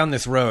we got down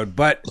this road,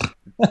 but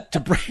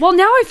well,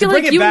 now I feel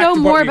like you know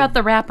more you- about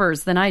the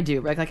rappers than I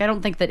do. Like I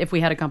don't think that if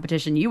we had a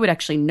competition, you would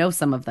actually know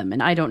some of them,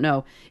 and I don't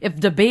know if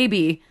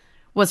DaBaby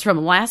was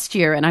from last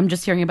year, and I'm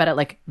just hearing about it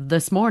like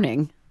this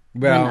morning.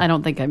 Well, I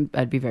don't think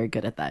I'd be very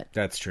good at that.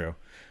 That's true.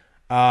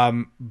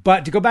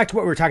 But to go back to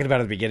what we were talking about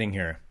at the beginning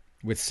here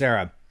with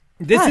Sarah,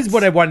 this is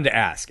what I wanted to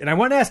ask. And I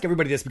want to ask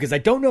everybody this because I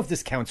don't know if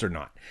this counts or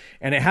not.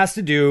 And it has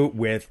to do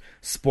with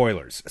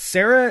spoilers.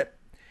 Sarah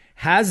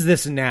has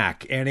this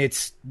knack, and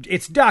it's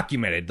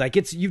documented. Like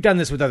you've done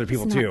this with other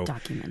people too.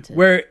 Documented.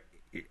 Where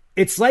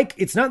it's like,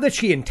 it's not that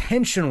she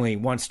intentionally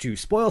wants to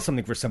spoil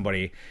something for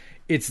somebody.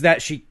 It's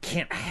that she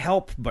can't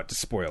help but to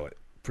spoil it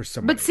for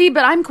somebody.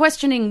 But I'm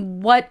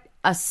questioning what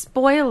a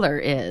spoiler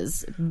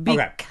is.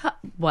 Okay.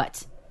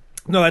 What?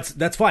 No,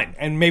 that's fine.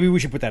 And maybe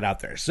we should put that out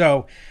there.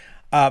 So,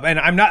 and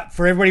I'm not,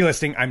 for everybody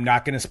listening, I'm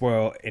not going to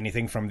spoil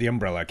anything from the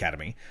Umbrella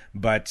Academy.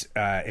 But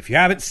if you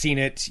haven't seen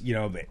it,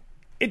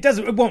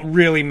 it won't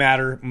really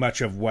matter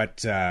much of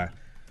what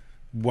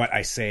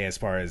I say as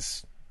far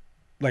as,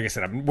 like I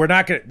said, we're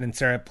not going to, and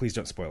Sarah, please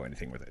don't spoil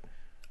anything with it.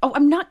 Oh,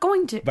 I'm not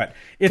going to. But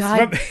it's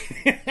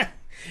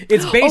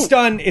it's based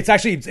on,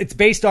 it's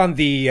based on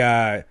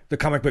the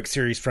comic book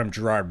series from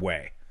Gerard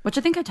Way. Which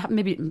I think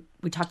maybe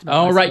we talked about.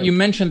 Oh, right. week. You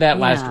mentioned that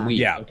last week.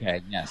 Yeah.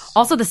 Okay. Yes.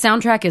 Also, the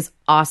soundtrack is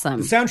awesome.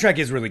 The soundtrack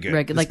is really good.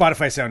 Right, The like-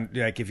 Spotify sound,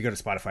 like if you go to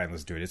Spotify and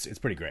listen to it, it's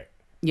pretty great.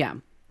 Yeah.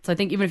 So I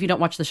think even if you don't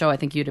watch the show, I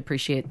think you'd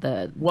appreciate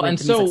the And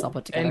music's all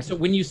put together. so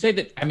when you say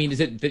that, I mean, is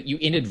it that you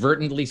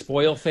inadvertently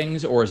spoil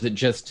things, or is it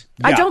just?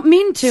 I don't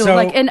mean to. So-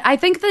 and I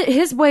think that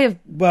his way of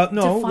Well,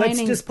 no, let's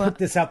defining just put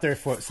this out there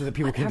so that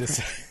people can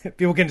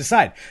people can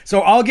decide. So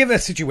I'll give a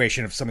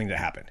situation of something that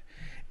happened,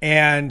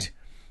 and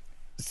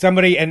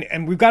somebody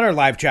and we've got our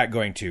live chat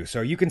going too,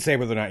 so you can say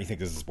whether or not you think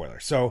this is a spoiler.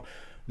 So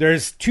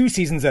there's 2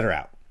 seasons that are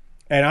out,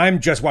 and I'm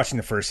just watching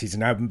the first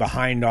season. I've been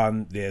behind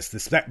on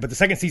this, but the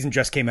second season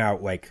just came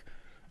out like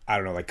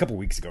a couple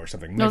weeks ago or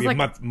something, maybe like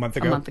a month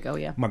ago. A month ago,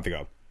 yeah. Month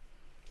ago.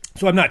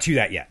 So I'm not to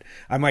that yet.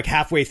 I'm like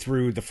halfway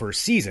through the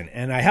first season,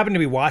 and I happened to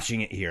be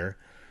watching it here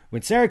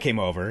when Sarah came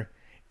over,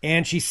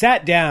 and she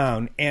sat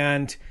down,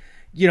 and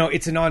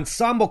it's an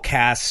ensemble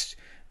cast.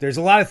 There's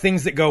a lot of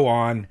things that go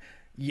on,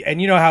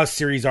 and you know how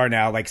series are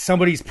now. Like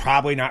somebody's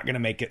probably not going to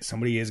make it,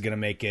 somebody is going to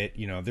make it.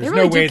 There's they really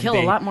no way do kill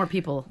a lot more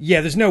people.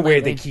 Yeah, there's no way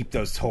lately. they keep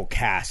those whole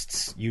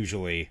casts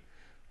usually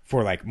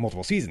for like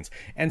multiple seasons.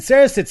 And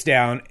Sarah sits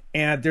down,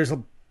 and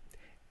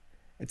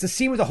it's a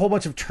scene with a whole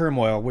bunch of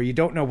turmoil where you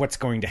don't know what's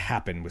going to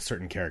happen with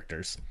certain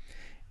characters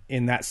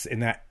in that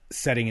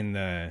setting in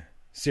the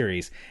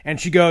series. And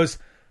she goes,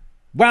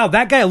 "Wow,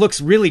 that guy looks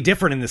really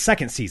different in the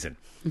second season."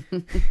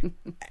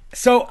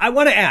 So I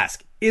want to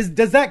ask,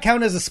 does that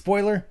count as a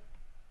spoiler?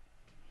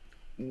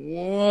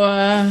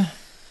 Well,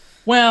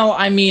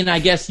 I mean, I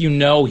guess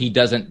he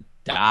doesn't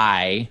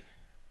die,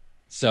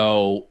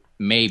 so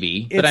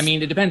maybe. But I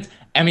mean, it depends.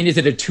 I mean, is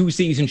it a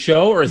 2-season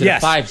show or is it a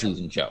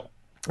 5-season show?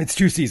 It's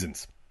 2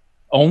 seasons.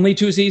 Only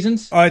 2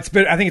 seasons? I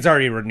think it's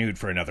already renewed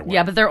for another one.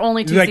 Yeah, but there are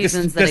only 2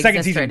 seasons that the second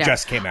exist season right now.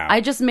 just came out.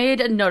 I just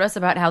made a notice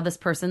about how this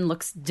person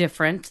looks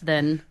different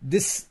than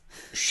This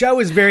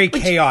show is very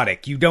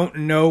chaotic. You don't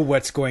know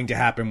what's going to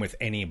happen with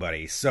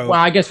anybody. So,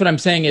 Well, I guess what I'm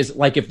saying is,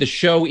 like, if the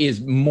show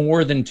is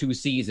more than 2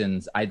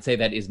 seasons, I'd say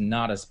that is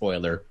not a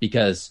spoiler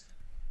because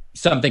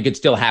something could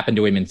still happen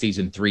to him in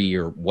season 3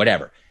 or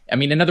whatever. I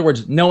mean, in other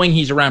words, knowing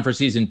he's around for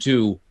season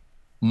 2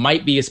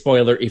 might be a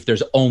spoiler if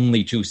there's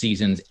only 2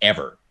 seasons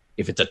ever.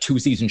 If it's a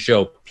 2-season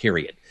show,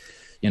 period,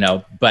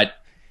 but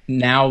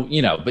now,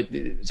 but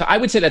so I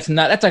would say that's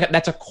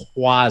a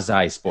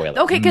quasi spoiler.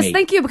 Okay, because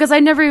thank you, because I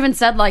never even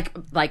said like,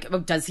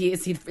 is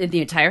he in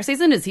the entire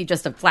season? Is he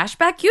just a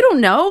flashback? You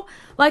don't know.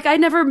 Like, I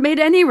never made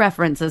any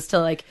references to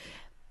like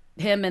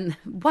him and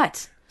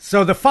what.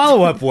 So the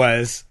follow up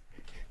was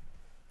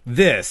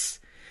this,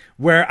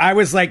 where I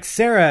was like,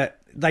 Sarah,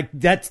 like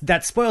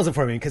that spoils it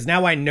for me because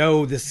now I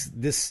know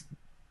this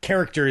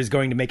character is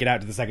going to make it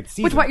out to the second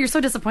season. Which what you're so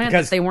disappointed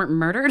that they weren't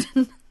murdered?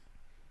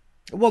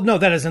 Well, no,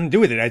 that has nothing to do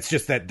with it. It's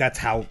just that's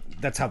how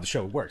the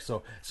show works.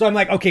 So I'm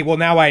like, okay, well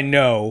now I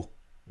know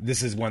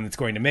this is one that's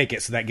going to make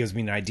it. So that gives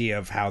me an idea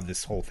of how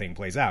this whole thing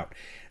plays out.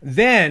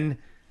 Then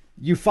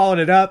you followed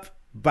it up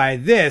by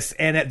this.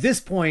 And at this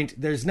point,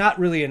 there's not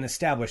really an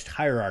established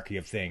hierarchy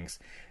of things.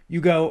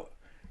 You go,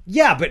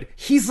 yeah, but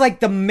he's like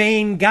the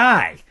main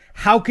guy.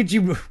 How could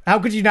you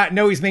not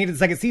know he's making it the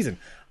second season?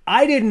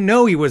 I didn't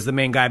know he was the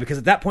main guy because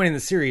at that point in the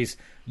series,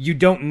 you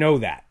don't know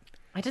that.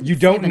 You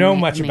don't know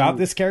much about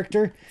this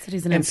character. Said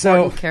he's an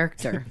important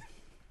character.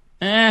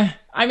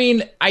 I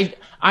mean,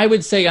 I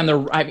would say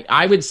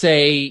I would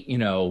say, you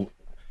know,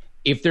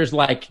 if there's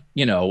like,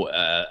 you know,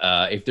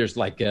 if there's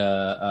like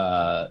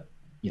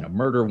you know,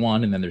 murder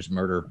 1 and then there's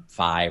murder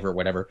 5 or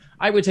whatever,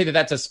 I would say that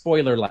that's a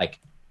spoiler like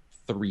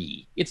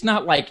 3. It's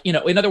not like, you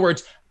know, in other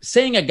words,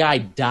 saying a guy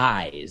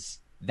dies,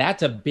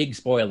 that's a big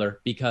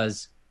spoiler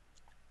because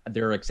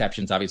there are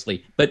exceptions,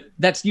 obviously, but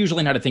that's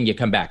usually not a thing you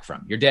come back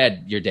from. You're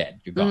dead, you're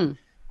gone.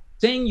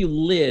 Saying you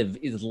live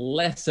is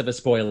less of a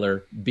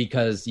spoiler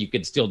because you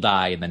could still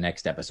die in the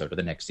next episode or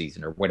the next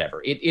season or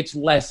whatever. It's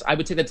less, I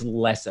would say that's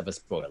less of a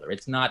spoiler.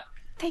 It's not,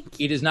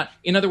 it is not,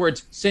 in other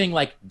words, saying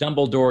like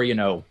Dumbledore, you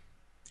know,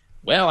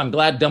 well, I'm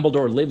glad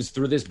Dumbledore lives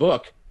through this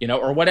book, you know,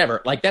 or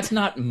whatever. Like, that's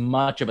not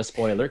much of a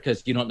spoiler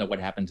because you don't know what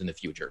happens in the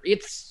future.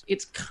 It's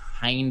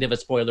kind of a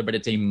spoiler, but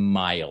it's a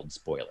mild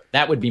spoiler.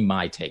 That would be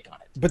my take on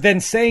it. But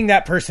then saying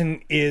that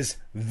person is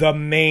the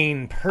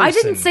main person. I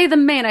didn't say the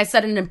main. I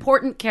said an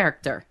important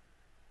character.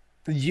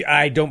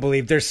 I don't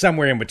believe there's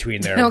somewhere in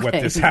between there what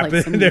this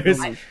happened.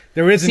 Like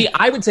there isn't. See,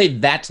 I would say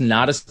that's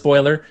not a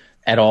spoiler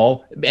at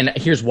all, and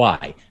here's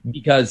why.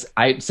 Because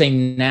I'd say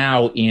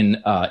now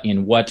in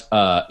what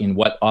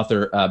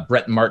author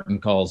Brett Martin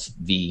calls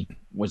the,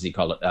 what does he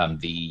call it?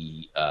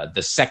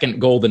 The second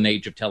golden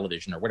age of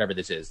television or whatever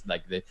this is,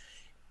 like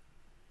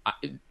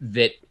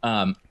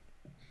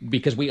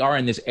because we are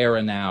in this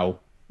era now.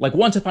 Like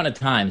once upon a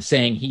time,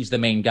 saying he's the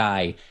main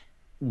guy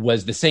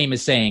was the same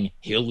as saying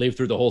he'll live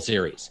through the whole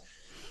series.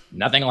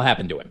 Nothing will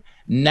happen to him.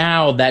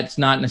 Now that's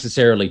not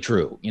necessarily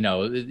true. You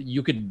know,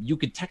 you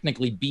could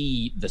technically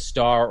be the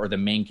star or the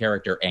main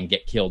character and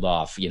get killed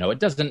off. You know, it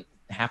doesn't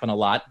happen a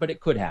lot, but it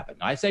could happen.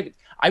 I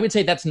would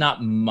say that's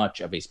not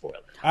much of a spoiler.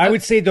 I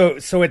would say though,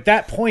 so at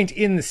that point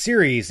in the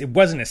series, it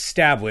wasn't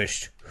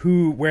established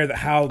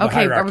how the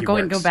hierarchy are we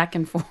going works. to go back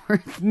and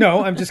forth?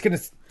 No, I'm just going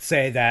to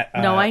say that.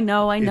 No, I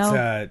know.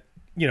 It's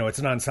it's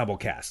an ensemble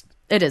cast.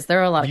 It is. There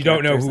are a lot of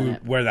characters in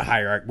it. where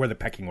the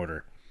pecking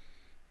order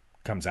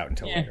comes out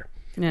until later.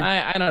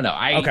 Yeah. I don't know.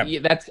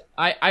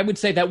 I would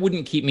say that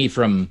wouldn't keep me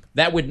from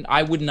that.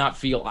 I would not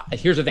feel.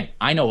 Here's the thing.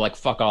 I know like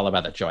fuck all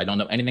about that show. I don't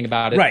know anything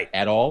about it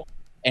at all,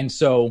 and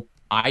so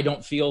I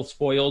don't feel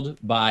spoiled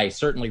by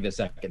certainly the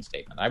second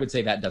statement. I would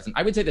say that doesn't.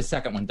 I would say the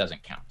second one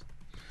doesn't count.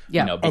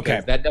 Yeah. You know,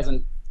 because that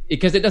doesn't.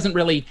 Because it doesn't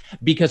really.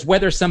 Because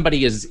whether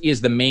somebody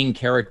is the main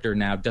character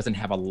now doesn't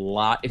have a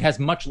lot. It has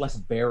much less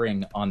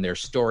bearing on their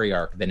story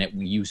arc than it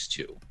used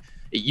to.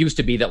 It used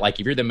to be that, like,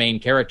 if you're the main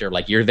character,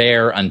 like, you're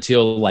there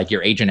until, like,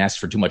 your agent asks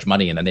for too much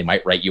money and then they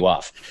might write you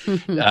off.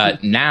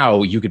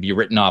 Now you could be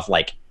written off,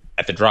 like,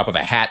 at the drop of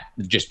a hat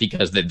just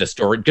because the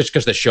story, just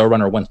because the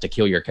showrunner wants to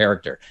kill your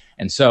character.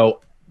 And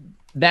so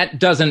it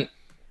doesn't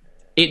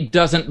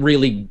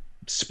really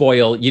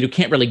spoil. You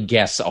can't really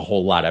guess a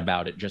whole lot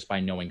about it just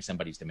by knowing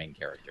somebody's the main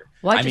character.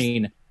 Well, I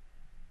mean...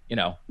 You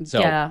know,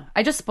 so yeah,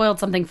 I just spoiled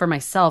something for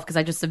myself because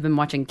I just have been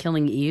watching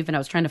Killing Eve, and I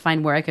was trying to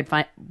find where I could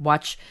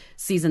watch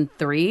season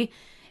 3,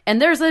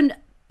 and there's a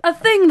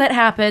thing that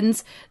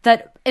happens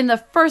that in the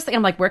first thing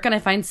I'm like, where can I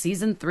find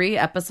season 3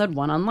 episode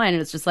 1 online?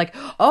 And it's just like,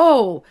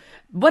 oh,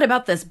 what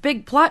about this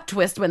big plot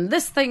twist when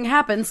this thing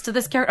happens to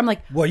this character? I'm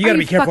like, well, you got to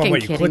be careful on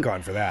what you click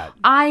on for that.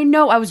 I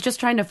know. I was just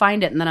trying to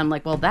find it, and then I'm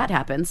like, well, that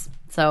happens.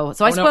 So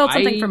I spoiled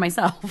something for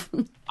myself.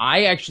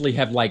 I actually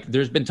have, like,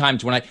 there's been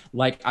times when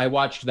I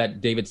watched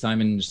that David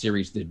Simon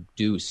series, The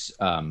Deuce,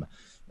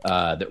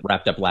 that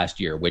wrapped up last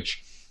year,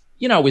 which,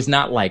 you know, was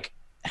not like,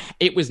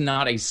 it was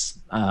not a,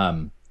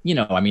 you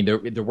know, I mean,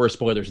 there were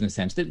spoilers in the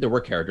sense that there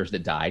were characters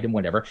that died and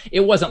whatever. It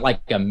wasn't like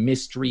a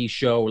mystery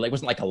show. Like, it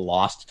wasn't like a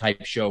Lost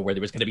type show where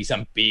there was going to be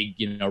some big,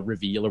 you know,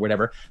 reveal or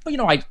whatever. But, you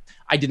know, I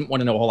didn't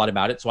want to know a whole lot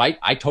about it. So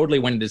I totally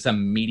went into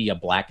some media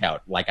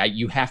blackout. Like,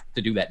 you have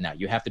to do that now.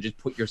 You have to just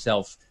put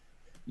yourself,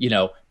 you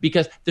know,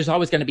 because there's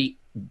always going to be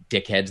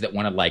dickheads that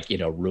want to, like, you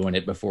know, ruin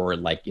it before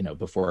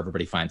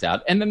everybody finds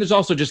out. And then there's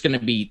also just going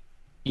to be,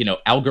 you know,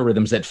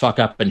 algorithms that fuck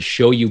up and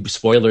show you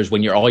spoilers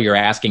when all you're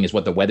asking is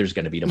what the weather's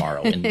going to be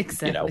tomorrow. And,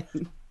 exactly.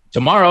 You know,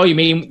 tomorrow, you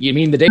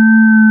mean the day,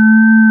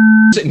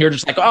 and you're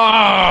just like,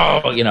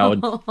 oh, you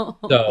know,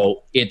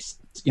 so it's,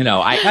 you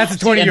know, that's a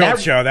 20-year-old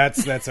show.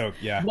 That's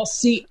yeah. Well,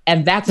 see,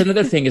 and that's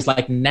another thing is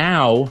like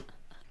now,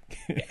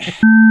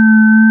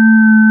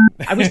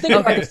 I was thinking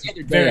about this the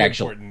other day, Very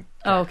actually. Important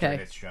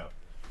okay. Show.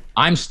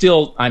 I'm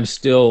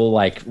still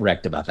like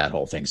wrecked about that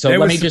whole thing. So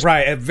let me just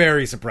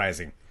very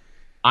surprising.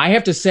 I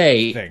have to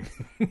say,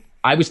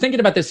 I was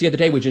thinking about this the other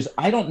day, which is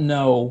I don't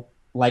know,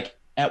 like,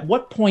 at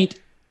what point,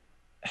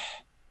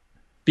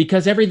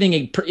 because everything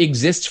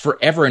exists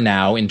forever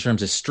now in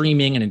terms of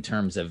streaming and in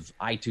terms of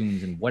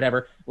iTunes and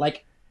whatever,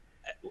 like,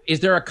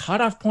 is there a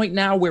cutoff point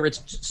now where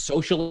it's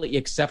socially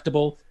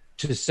acceptable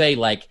to say,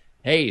 like,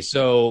 hey,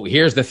 so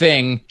here's the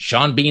thing,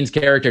 Sean Bean's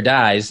character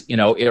dies,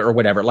 or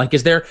whatever. Like,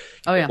 is there,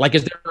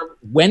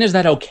 when is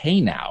that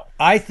okay now?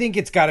 I think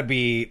it's got to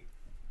be,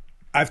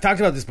 I've talked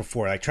about this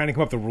before, like trying to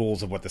come up with the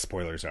rules of what the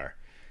spoilers are.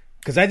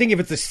 Because I think if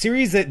it's a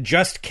series that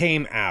just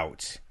came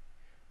out,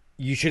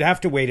 you should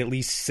have to wait at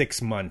least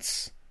 6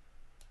 months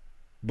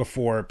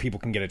before people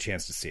can get a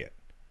chance to see it.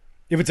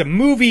 If it's a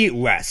movie,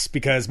 less,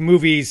 because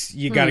movies,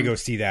 you got to go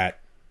see that.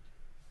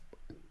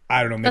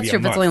 I don't know, maybe that's true. a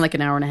If month. it's only like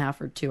an hour and a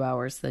half or 2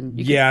 hours, then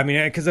you I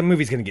mean, because the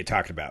movie's going to get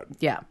talked about.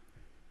 Yeah.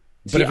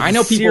 But See, if I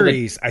know people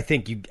series, I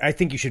think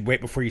you should wait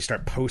before you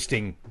start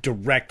posting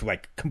direct,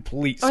 like,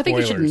 complete spoilers. I think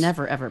you should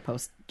never ever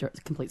post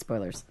complete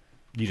spoilers.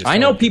 I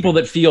know people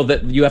that feel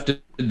that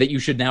you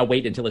should now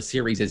wait until a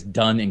series is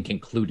done and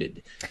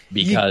concluded,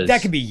 because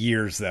that could be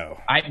years though.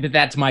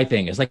 That's my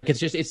thing. It's like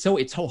it's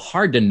so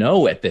hard to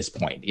know at this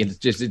point.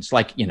 It's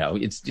like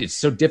it's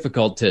so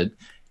difficult to.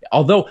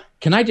 Although,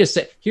 can I just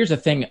say, here's the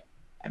thing.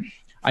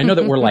 I know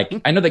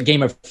that I know that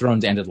Game of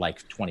Thrones ended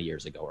like 20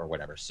 years ago or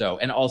whatever. So,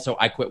 and also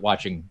I quit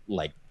watching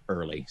like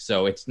early,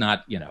 so it's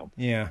not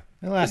Yeah.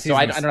 The last so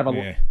I don't have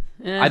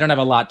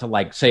a lot to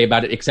like say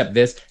about it except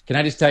this. Can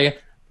I just tell you?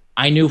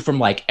 I knew from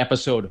like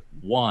episode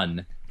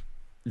 1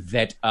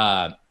 that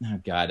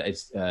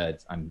it's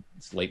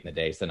late in the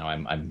day, so now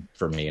I'm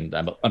for me, and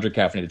I'm under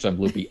caffeinated, so I'm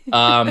loopy.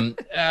 Tyrion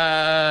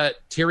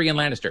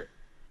Lannister.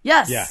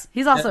 Yes, Yeah.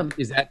 he's awesome.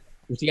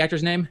 What's the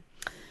actor's name?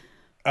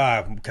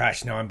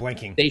 Gosh, no, I'm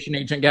blanking. Station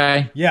agent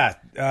guy. Yeah.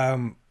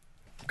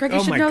 Greg, you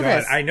Oh should my know god,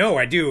 this. I know,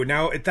 I do.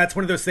 Now that's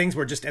one of those things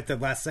where just at the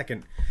last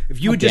second,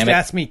 if you had just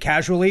asked me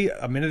casually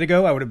a minute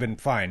ago, I would have been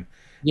fine.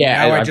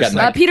 Yeah, now I've just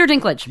gotten Peter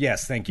Dinklage.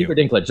 Yes, thank you.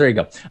 Peter Dinklage. There you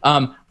go.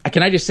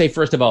 Can I just say,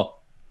 first of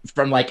all,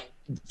 from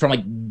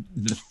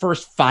the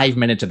first 5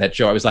 minutes of that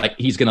show, I was like,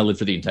 he's going to live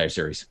through the entire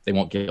series. They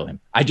won't kill him.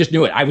 I just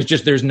knew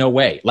it. There's no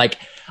way. Like,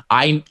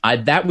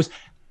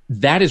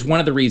 that is one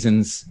of the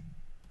reasons.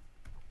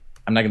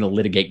 I'm not going to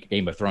litigate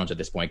Game of Thrones at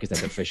this point, because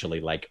that's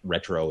officially like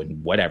retro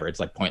and whatever. It's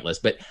like pointless.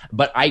 But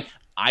I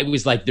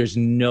was like, there's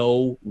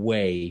no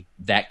way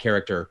that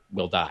character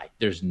will die.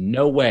 There's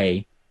no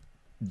way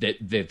that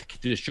the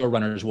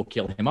showrunners will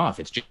kill him off.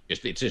 It's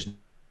just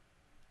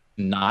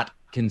not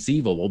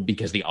conceivable,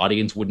 because the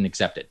audience wouldn't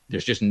accept it.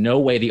 There's just no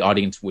way the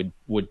audience would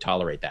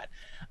tolerate that.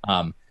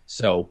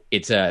 So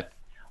it's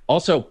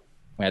also.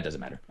 Well, it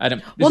doesn't matter. That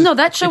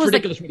show it's was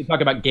ridiculous for me to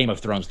talk about Game of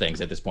Thrones things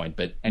at this point.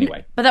 But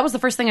anyway, but that was the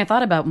first thing I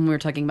thought about when we were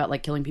talking about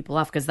like killing people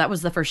off, because that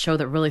was the first show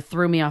that really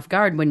threw me off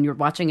guard when you're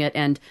watching it.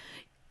 And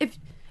if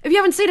you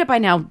haven't seen it by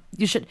now,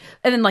 you should.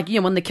 And then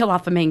when they kill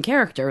off the main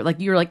character, like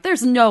you're like,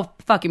 there's no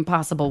fucking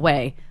possible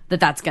way that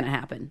that's going to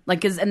happen.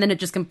 Like, and then it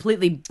just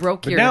completely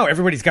broke But now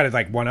everybody's got to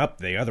like one up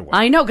the other one.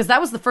 I know, because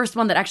that was the first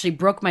one that actually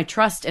broke my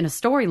trust in a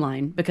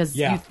storyline, because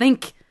you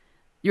think.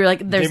 You're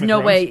like, there's no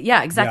way.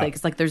 Yeah, exactly.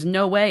 Because like, there's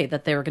no way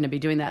that they were going to be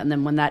doing that. And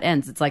then when that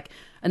ends, it's like,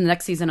 in the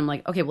next season, I'm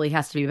like, okay, well, he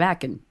has to be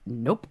back. And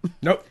nope.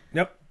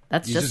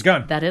 That's He's just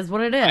gone. That is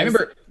what it is. I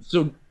remember.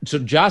 So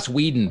Joss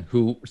Whedon,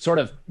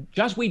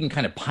 Joss Whedon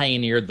kind of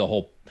pioneered the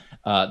whole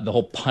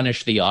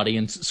punish the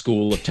audience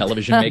school of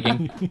television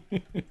making.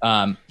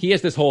 He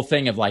has this whole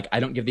thing of like, I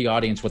don't give the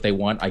audience what they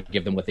want, I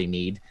give them what they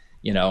need.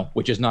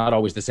 Which is not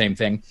always the same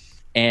thing.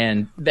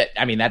 And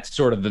that's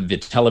sort of the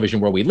television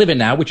world we live in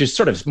now, which is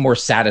sort of more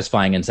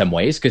satisfying in some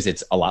ways, because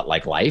it's a lot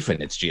like life,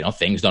 and it's,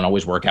 things don't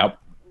always work out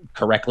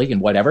correctly and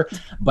whatever.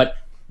 But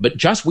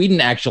Joss Whedon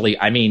actually,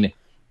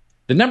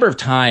 the number of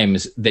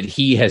times that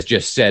he has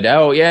just said,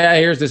 "Oh yeah,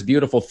 here's this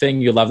beautiful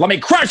thing you love. Let me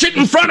crush it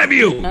in front of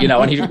you,"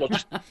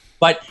 and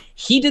but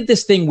he did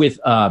this thing with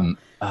wasn't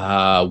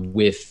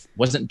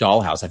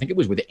Dollhouse. I think it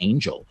was with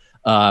Angel.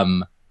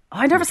 I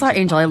never saw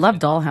Angel. I love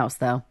Dollhouse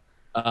though.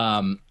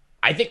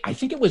 I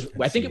think it was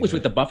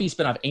with the Buffy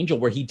spinoff Angel,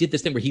 where he did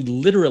this thing where he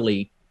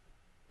literally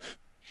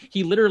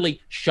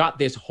shot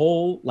this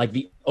whole like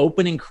the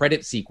opening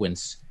credit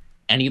sequence,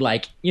 and he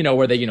where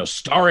they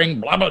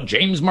starring blah blah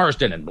James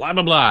Marsden and blah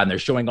blah blah, and they're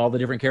showing all the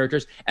different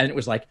characters, and it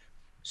was like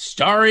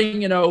starring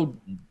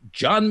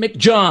John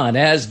McJohn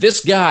as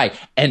this guy,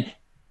 and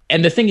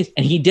the thing is,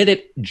 and he did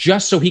it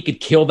just so he could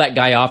kill that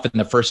guy off in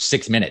the first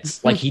 6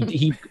 minutes. Like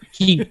he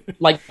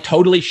like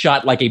totally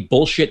shot like a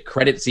bullshit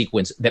credit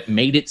sequence that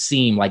made it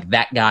seem like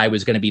that guy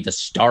was going to be the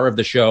star of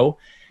the show,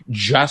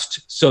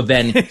 just so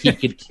then he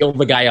could kill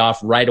the guy off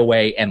right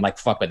away and like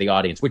fuck with the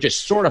audience, which is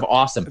sort of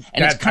awesome.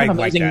 And it's kind of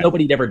amazing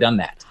nobody had ever done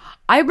that.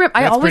 I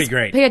always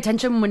pay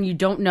attention when you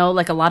don't know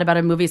like a lot about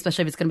a movie,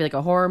 especially if it's going to be like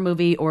a horror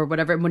movie or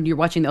whatever. When you're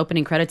watching the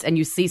opening credits and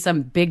you see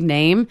some big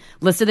name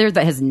listed there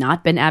that has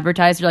not been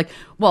advertised, you're like,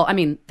 well,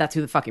 that's who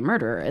the fucking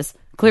murderer is,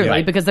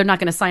 clearly, because they're not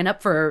going to sign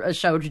up for a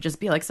show to just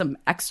be like some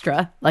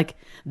extra. Like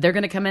they're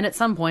going to come in at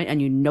some point,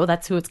 and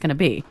that's who it's going to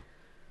be.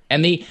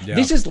 And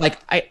this is like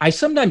I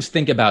sometimes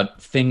think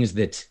about things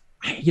that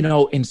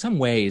in some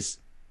ways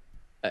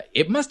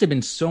it must have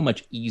been so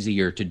much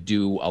easier to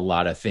do a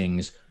lot of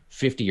things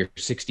 50 or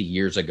 60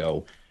 years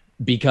ago,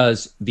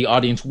 because the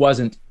audience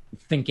wasn't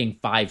thinking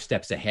 5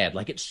 steps ahead.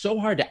 Like, it's so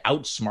hard to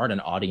outsmart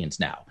an audience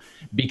now,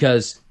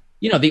 because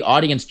the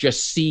audience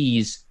just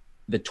sees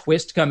the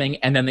twist coming,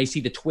 and then they see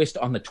the twist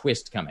on the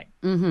twist coming.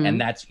 And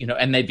that's,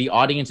 and the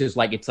audience is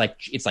like, it's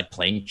like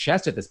playing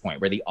chess at this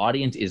point, where the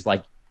audience is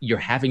like, you're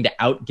having to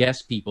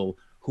outguess people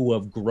who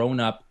have grown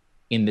up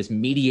in this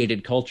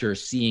mediated culture,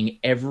 seeing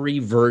every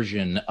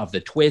version of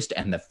the twist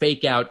and the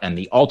fake out and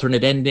the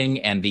alternate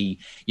ending and the,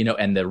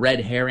 and the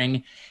red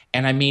herring.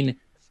 And I mean,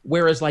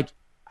 whereas like,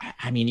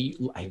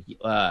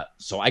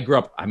 so I grew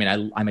up,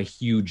 I'm a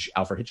huge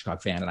Alfred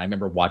Hitchcock fan, and I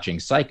remember watching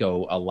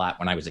Psycho a lot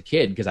when I was a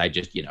kid, because I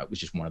just, it was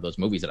just one of those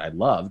movies that I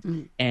loved.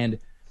 And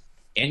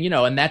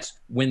that's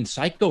when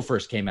Psycho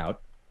first came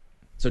out.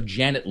 So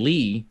Janet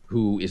Leigh,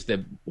 who is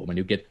the woman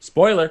who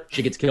spoiler,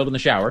 she gets killed in the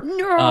shower.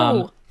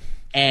 No.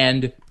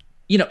 And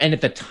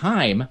at the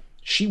time,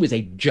 she was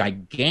a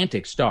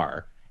gigantic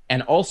star.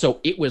 And also,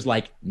 it was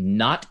like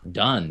not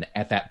done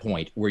at that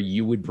point, where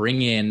you would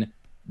bring in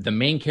the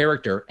main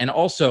character and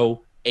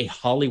also a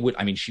Hollywood.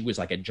 I mean, she was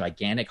like a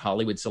gigantic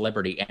Hollywood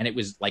celebrity, and it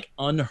was like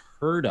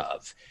unheard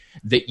of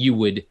that you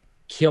would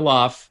kill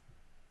off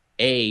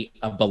a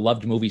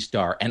beloved movie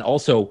star. And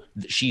also,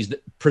 she's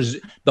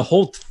the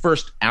whole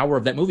first hour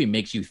of that movie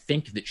makes you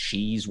think that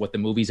she's what the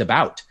movie's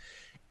about.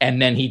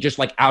 And then he just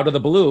like out of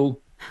the blue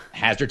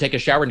has her take a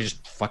shower and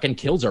just fucking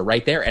kills her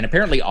right there. And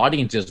apparently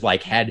audiences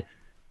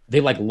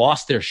they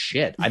lost their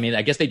shit. I mean,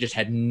 I guess they just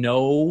had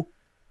no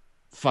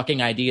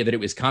fucking idea that it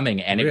was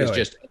coming. And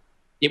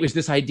it was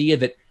this idea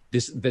that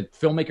the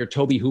filmmaker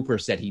Tobe Hooper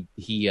said he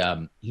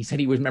said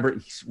he was, remember,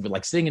 he's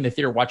like sitting in the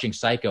theater watching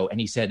Psycho, and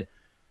he said,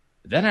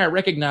 then I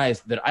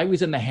recognized that I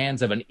was in the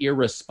hands of an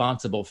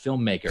irresponsible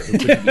filmmaker who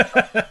couldn't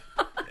be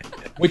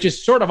which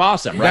is sort of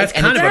awesome, right? That's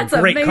kind of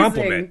a great amazing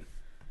compliment.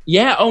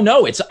 Yeah. Oh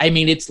no. It's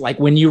like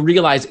when you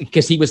realize,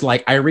 because he was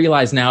like, I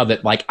realize now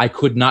that like I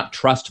could not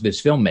trust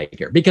this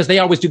filmmaker, because they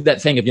always do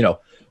that thing of,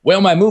 well,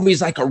 my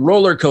movie's like a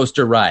roller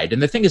coaster ride.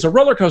 And the thing is, a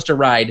roller coaster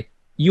ride,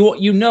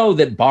 you know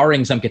that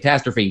barring some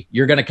catastrophe,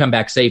 you're going to come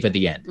back safe at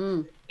the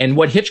end. And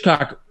what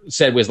Hitchcock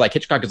said was like,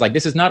 Hitchcock is like,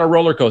 this is not a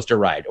roller coaster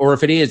ride. Or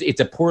if it is, it's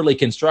a poorly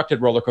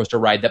constructed roller coaster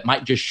ride that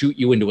might just shoot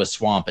you into a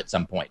swamp at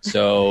some point.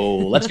 So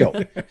let's go.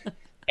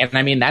 And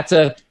I mean, that's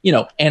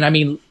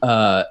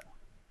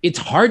it's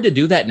hard to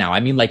do that now.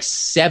 I mean, like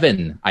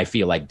Seven, I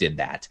feel like did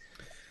that.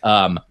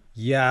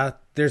 Yeah,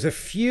 there's a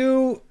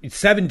few.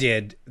 Seven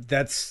did.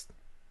 That's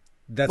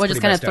what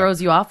just kind of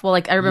throws you off. Well,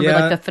 like I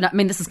remember,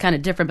 this is kind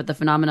of different, but the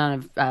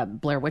phenomenon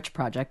of Blair Witch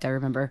Project, I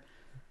remember.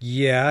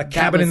 Yeah,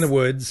 Cabin in the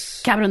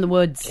Woods. Cabin in the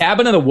Woods.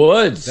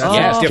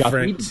 That's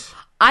different.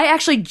 I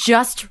actually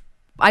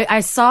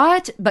I saw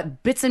it,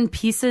 but bits and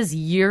pieces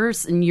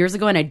years and years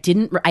ago, and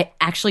I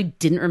actually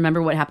didn't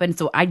remember what happened.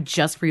 So I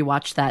just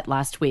rewatched that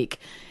last week.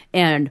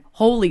 And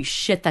holy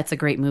shit, that's a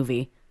great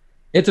movie.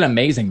 It's an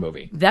amazing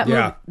movie.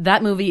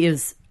 That movie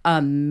is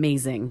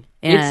amazing.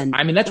 And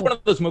that's one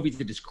of those movies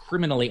that is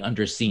criminally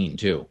underseen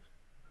too.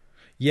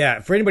 Yeah,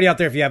 for anybody out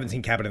there, if you haven't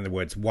seen Cabin in the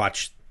Woods,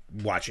 watch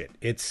it.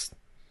 It's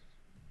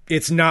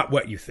not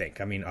what you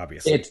think. I mean,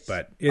 obviously, it's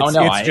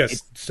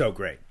just so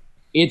great.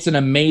 It's an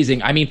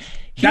amazing. I mean,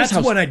 that's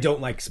one I don't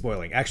like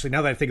spoiling. Actually,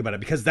 now that I think about it,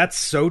 because that's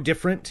so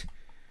different.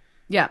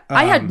 Yeah,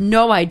 I had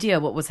no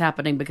idea what was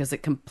happening, because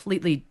it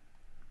completely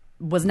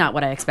was not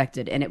what I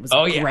expected, and it was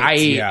great.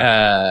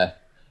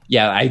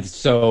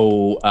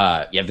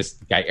 This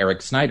guy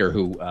Eric Snyder,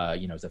 who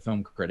is a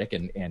film critic,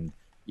 and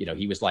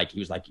he was like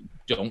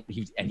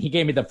he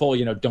gave me the full,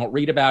 don't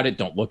read about it,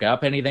 don't look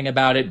up anything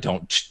about it,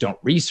 don't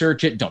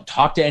research it, don't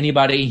talk to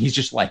anybody. He's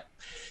just like,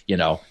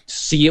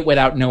 see it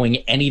without knowing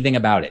anything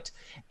about it.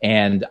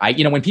 And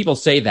when people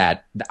say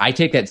that, I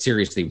take that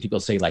seriously. When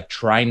people say like,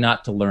 try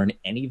not to learn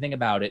anything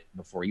about it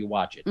before you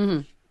watch it.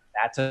 Mm-hmm.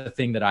 That's a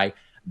thing that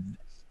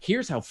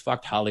here's how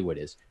fucked Hollywood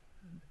is.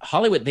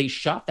 Hollywood, they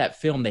shot that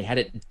film, they had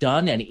it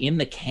done and in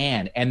the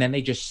can, and then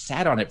they just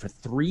sat on it for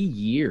 3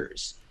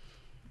 years.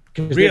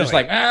 Because they're just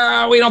like,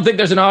 we don't think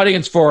there's an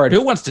audience for it.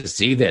 Who wants to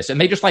see this?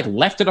 And they just like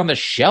left it on the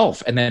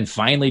shelf, and then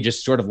finally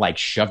just sort of like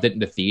shoved it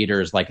into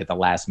theaters like at the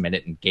last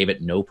minute and gave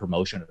it no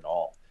promotion at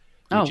all.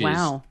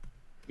 Wow.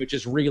 Which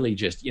is really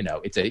just,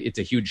 it's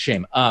a huge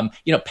shame.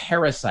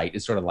 Parasite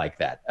is sort of like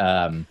that.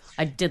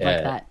 I did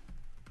like that.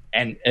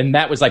 And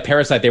that was like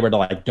Parasite. They were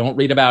like, don't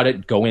read about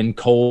it. Go in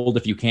cold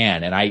if you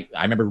can. And I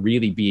remember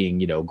really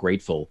being,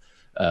 grateful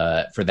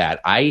for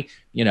that. I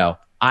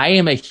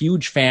am a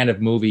huge fan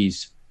of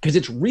movies, because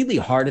it's really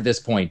hard at this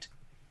point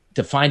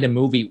to find a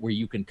movie where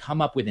you can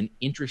come up with an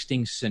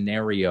interesting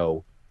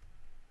scenario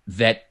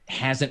that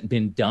hasn't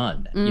been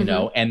done,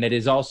 and that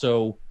is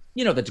also,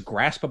 that's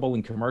graspable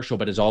and commercial,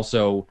 but is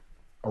also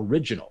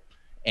original.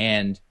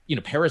 And,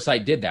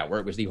 Parasite did that,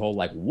 where it was the whole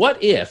like,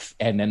 what if,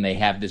 and then they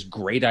have this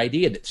great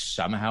idea that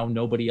somehow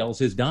nobody else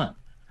has done.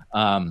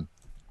 I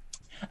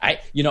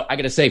got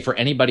to say, for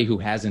anybody who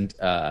hasn't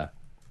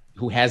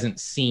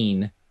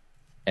seen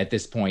at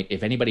this point,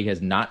 if anybody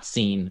has not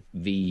seen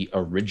the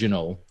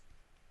original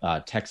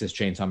Texas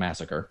Chainsaw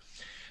Massacre,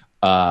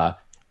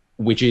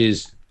 which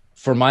is,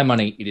 for my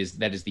money,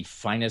 that is the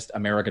finest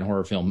American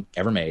horror film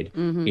ever made.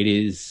 Mm-hmm.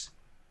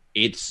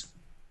 It's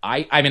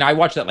I mean, I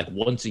watch that like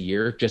once a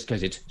year just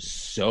because it's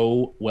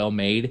so well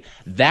made.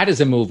 That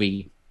is a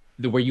movie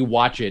where you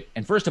watch it,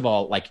 and first of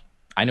all, like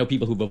I know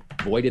people who've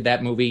avoided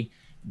that movie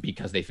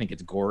because they think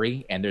it's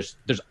gory, and there's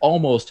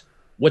almost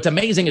what's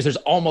amazing is there's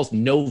almost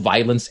no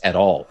violence at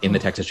all in the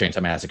Texas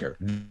Chainsaw Massacre.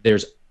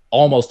 There's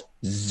almost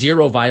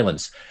zero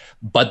violence,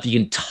 but the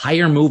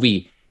entire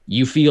movie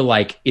you feel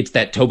like it's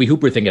that Tobe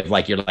Hooper thing of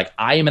like you're like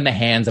I am in the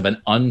hands of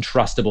an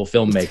untrustable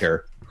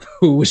filmmaker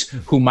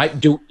who might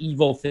do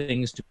evil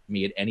things to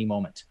me at any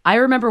moment. I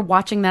remember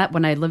watching that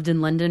when I lived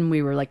in London.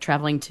 We were like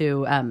traveling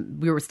to,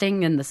 we were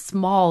staying in the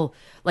small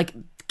like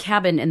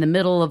cabin in the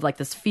middle of like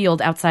this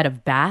field outside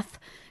of Bath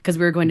because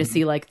we were going to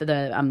see like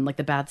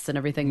the baths and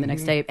everything the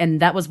next day. And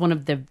that was one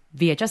of the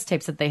VHS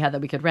tapes that they had that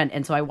we could rent.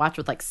 And so I watched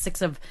with like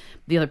 6 of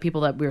the other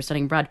people that we were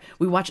studying abroad.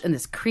 We watched in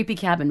this creepy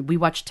cabin. We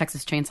watched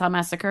Texas Chainsaw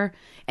Massacre,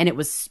 and it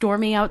was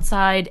stormy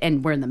outside,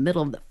 and we're in the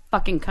middle of the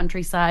fucking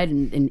countryside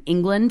in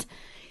England.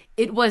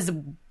 It was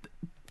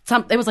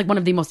like one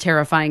of the most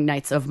terrifying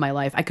nights of my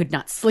life. I could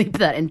not sleep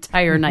that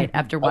entire night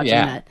after watching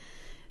that.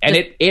 And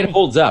it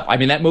holds up. I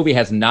mean, that movie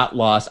has not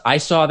lost. I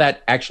saw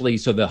that actually.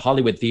 So the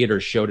Hollywood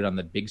Theater showed it on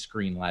the big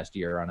screen last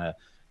year on a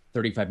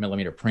 35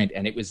 millimeter print.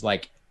 And it was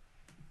like,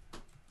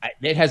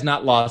 it has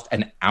not lost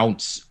an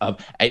ounce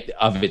of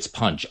its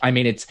punch. I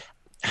mean,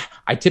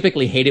 I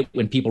typically hate it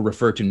when people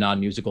refer to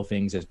non-musical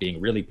things as being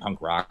really punk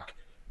rock,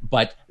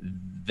 but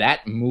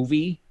that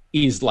movie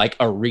is like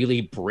a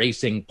really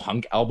bracing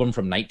punk album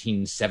from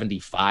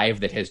 1975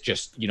 that has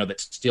just,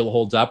 that still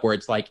holds up, where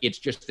it's like, it's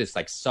just this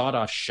like sawed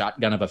off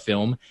shotgun of a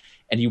film.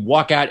 And you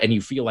walk out and you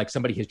feel like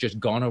somebody has just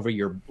gone over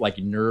your like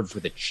nerves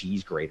with a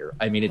cheese grater.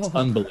 I mean, it's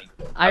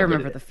unbelievable. I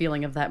remember the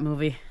feeling of that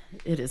movie.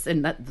 It is,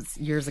 and that was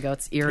years ago.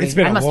 It's eerie. It's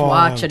been I must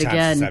watch it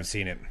again. Since I've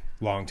seen it.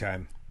 Long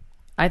time.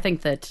 I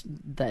think that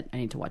I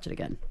need to watch it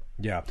again.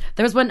 Yeah.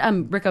 There was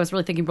one, Rick, I was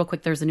really thinking real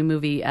quick, there's a new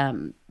movie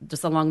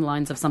just along the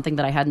lines of something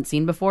that I hadn't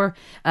seen before.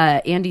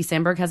 Andy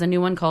Samberg has a new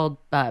one called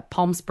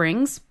Palm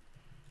Springs.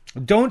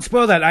 Don't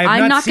spoil that.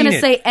 I'm not going to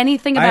say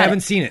anything about it. I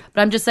haven't seen it.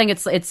 But I'm just saying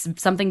it's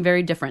something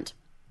very different.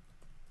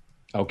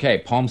 Okay,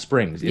 Palm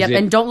Springs.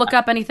 And don't look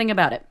up anything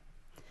about it.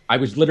 I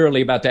was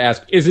literally about to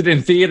ask, is it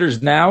in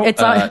theaters now?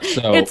 It's on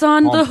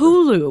the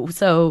Hulu.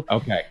 So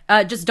okay,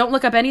 just don't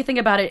look up anything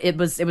about it. It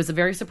was a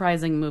very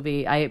surprising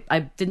movie. I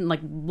didn't like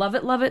love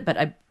it,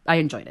 but I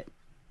enjoyed it.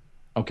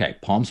 Okay,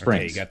 Palm Springs.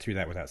 Okay, you got through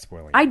that without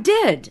spoiling. I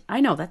did. I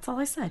know. That's all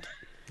I said.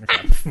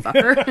 Okay.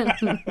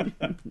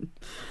 Fucker.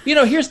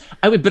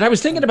 But I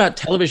was thinking about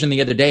television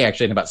the other day,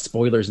 actually, and about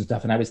spoilers and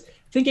stuff, and I was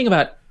thinking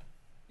about,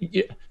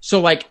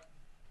 so like,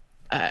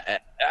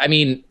 I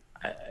mean,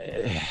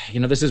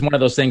 this is one of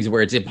those things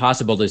where it's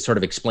impossible to sort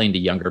of explain to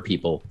younger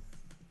people.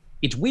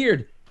 It's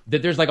weird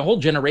that there's like a whole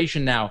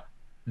generation now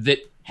that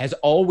has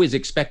always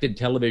expected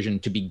television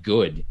to be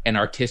good and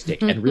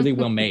artistic and really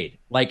well made.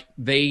 Like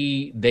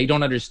they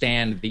don't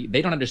understand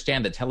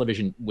that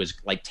television was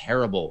like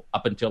terrible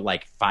up until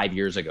like 5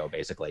 years ago,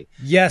 basically.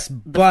 Yes, the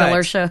but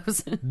filler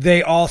shows.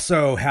 They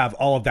also have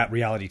all of that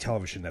reality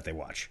television that they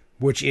watch,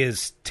 which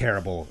is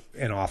terrible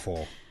and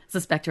awful.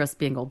 Suspect us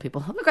being old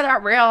people. Look at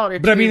that reality.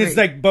 But I mean, it's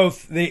like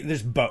both.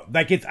 There's both.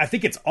 Like I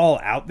think it's all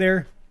out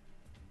there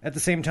at the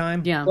same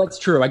time. Yeah, well, that's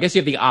true. I guess you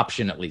have the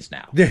option at least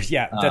now.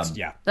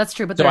 That's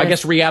true. But so I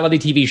guess reality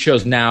TV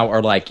shows now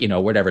are like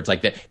whatever. It's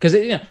like that because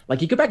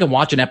like you go back and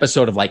watch an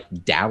episode of like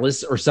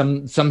Dallas or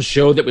some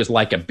show that was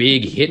like a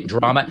big hit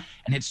drama,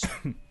 and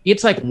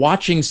it's like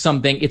watching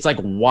something. It's like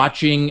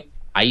watching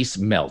ice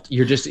melt.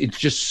 It's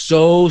just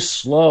so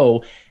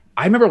slow.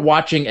 I remember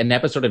watching an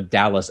episode of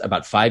Dallas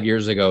about 5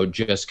 years ago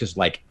just because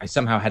like I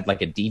somehow had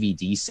like a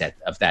DVD set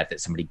of that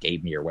somebody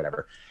gave me or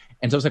whatever.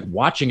 And so I was like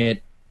watching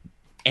it,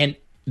 and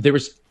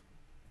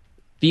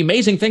the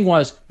amazing thing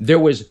was there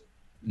was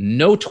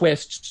no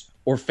twists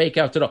or fake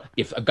outs at all.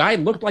 If a guy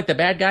looked like the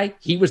bad guy,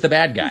 he was the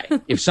bad guy.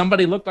 If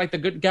somebody looked like the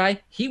good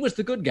guy, he was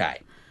the good guy.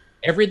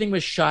 Everything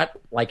was shot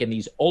like in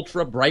these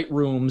ultra bright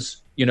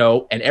rooms,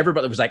 and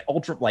everybody was like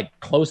ultra like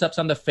close-ups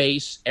on the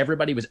face.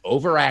 Everybody was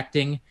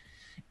overacting.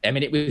 I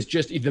mean, it was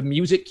just the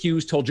music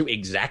cues told you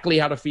exactly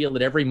how to feel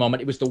at every moment.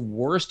 It was the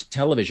worst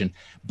television.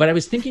 But I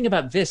was thinking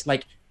about this,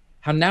 like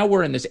how now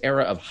we're in this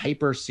era of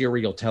hyper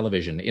serial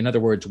television. In other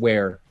words,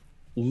 where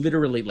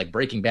literally like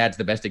Breaking Bad's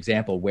the best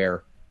example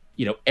where,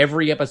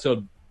 every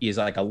episode is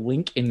like a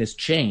link in this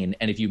chain.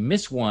 And if you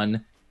miss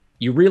one,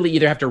 you really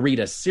either have to read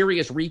a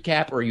serious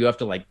recap or you have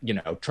to like,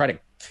 try to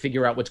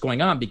figure out what's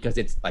going on because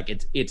it's like,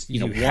 it's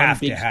one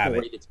big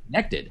story that's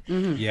connected.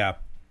 Mm-hmm. Yeah.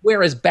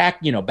 Whereas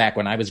back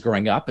when I was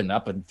growing up and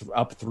up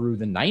through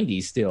the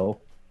 90s still,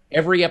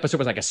 every episode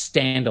was like a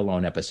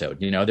standalone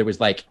episode. There was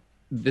like,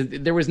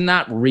 there was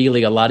not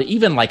really a lot of,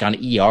 even like on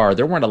ER,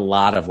 there weren't a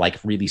lot of like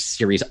really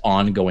serious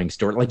ongoing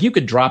story. Like you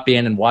could drop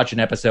in and watch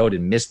an episode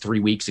and miss 3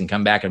 weeks and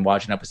come back and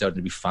watch an episode and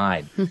it'd be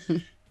fine.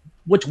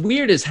 What's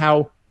weird is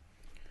how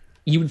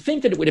you would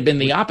think that it would have been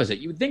the opposite.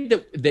 You would think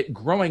that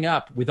growing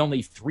up with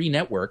only 3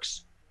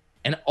 networks,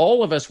 and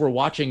all of us were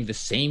watching the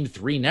same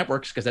 3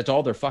 networks because that's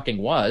all there fucking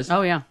was.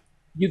 Oh, yeah.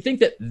 You'd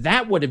think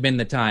that would have been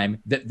the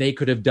time that they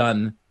could have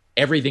done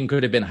everything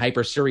could have been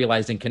hyper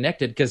serialized and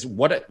connected. Because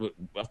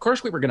of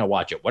course we were going to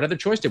watch it. What other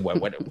choice did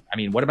what I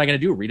mean, what am I going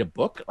to do? Read a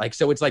book? Like,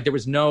 so it's like there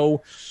was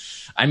no.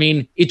 I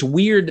mean, it's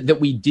weird that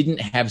we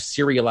didn't have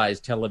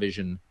serialized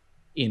television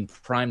in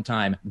prime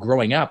time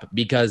growing up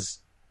because,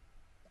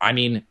 I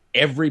mean,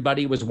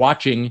 everybody was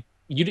watching.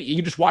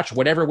 You just watch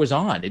whatever was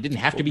on. It didn't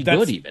have to be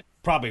good even.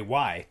 Probably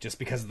why, just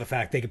because of the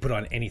fact they could put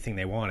on anything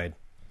they wanted.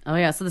 Oh,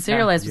 yeah. So the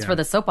serialized was for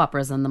the soap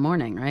operas in the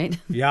morning, right?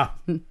 Yeah.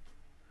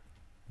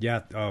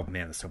 Yeah. Oh,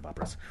 man, the soap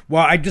operas.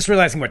 Well, I'm just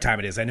realizing what time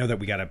it is. I know that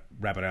we got to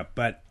wrap it up,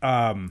 but...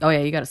 oh, yeah,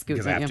 you got to scoot.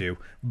 Because I have to.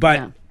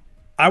 But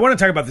I want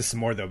to talk about this some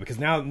more, though, because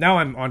now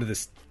I'm onto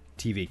this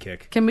TV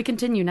kick. Can we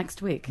continue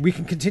next week? We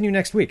can continue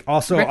next week.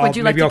 Also, Rick, would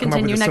you like to I'll come up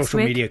with a continue social next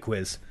week? media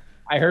quiz.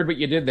 I heard what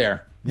you did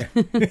there. Yeah.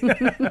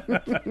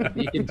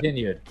 You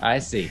continued. I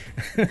see.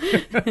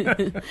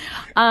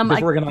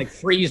 Because we're gonna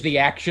freeze the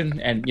action,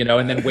 and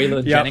and then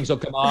Waylon Jennings will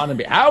come on and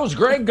be, "How's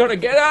Greg gonna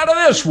get out of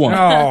this one?"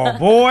 Oh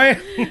boy!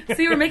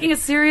 See, we're making a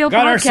serial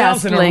Got podcast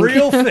ourselves in link a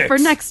real fix for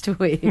next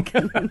week.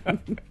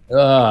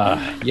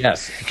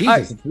 Yes.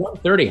 Jesus, it's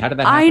 1:30. How did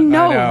that happen? I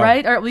know,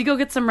 right? All right, we go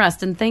get some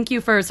rest, and thank you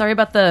sorry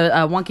about the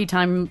wonky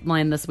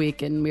timeline this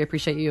week, and we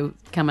appreciate you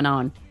coming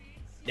on.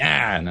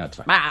 Yeah, no, it's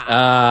fine.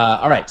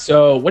 All right,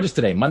 so what is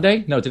today?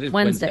 Monday? No, today's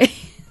Wednesday.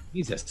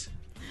 Jesus.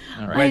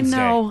 All right. I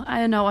know.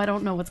 I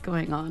don't know what's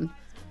going on.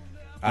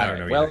 I don't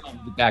know. Well,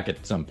 I'll be back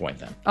at some point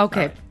then.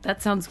 Okay, right.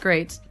 That sounds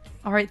great.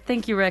 All right,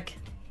 thank you, Rick.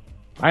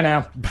 Bye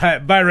now. Bye,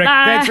 Rick.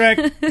 Bye. Thanks,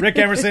 Rick. Rick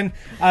Emerson.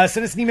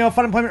 Send us an email,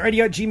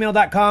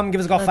 funemploymentradio@gmail.com. Give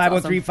us a call,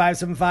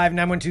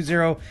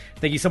 503-575-9120.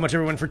 Thank you so much,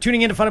 everyone, for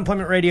tuning in to Fun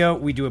Employment Radio.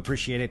 We do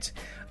appreciate it.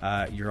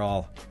 You're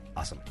all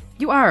awesome.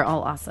 You are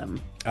all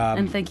awesome.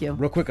 And thank you.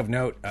 Real quick of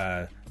note,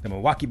 the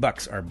Milwaukee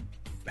Bucks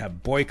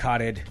have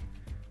boycotted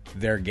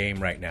their game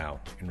right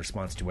now in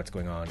response to what's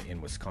going on in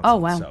Wisconsin. Oh,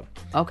 wow. So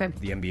okay.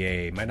 The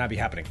NBA might not be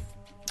happening.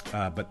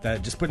 But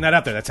just putting that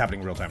out there, that's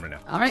happening real time right now.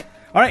 All right.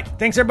 All right.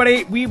 Thanks,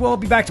 everybody. We will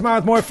be back tomorrow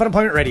with more Fun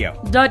Employment Radio.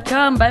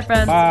 .com. Bye,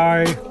 friends.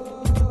 Bye.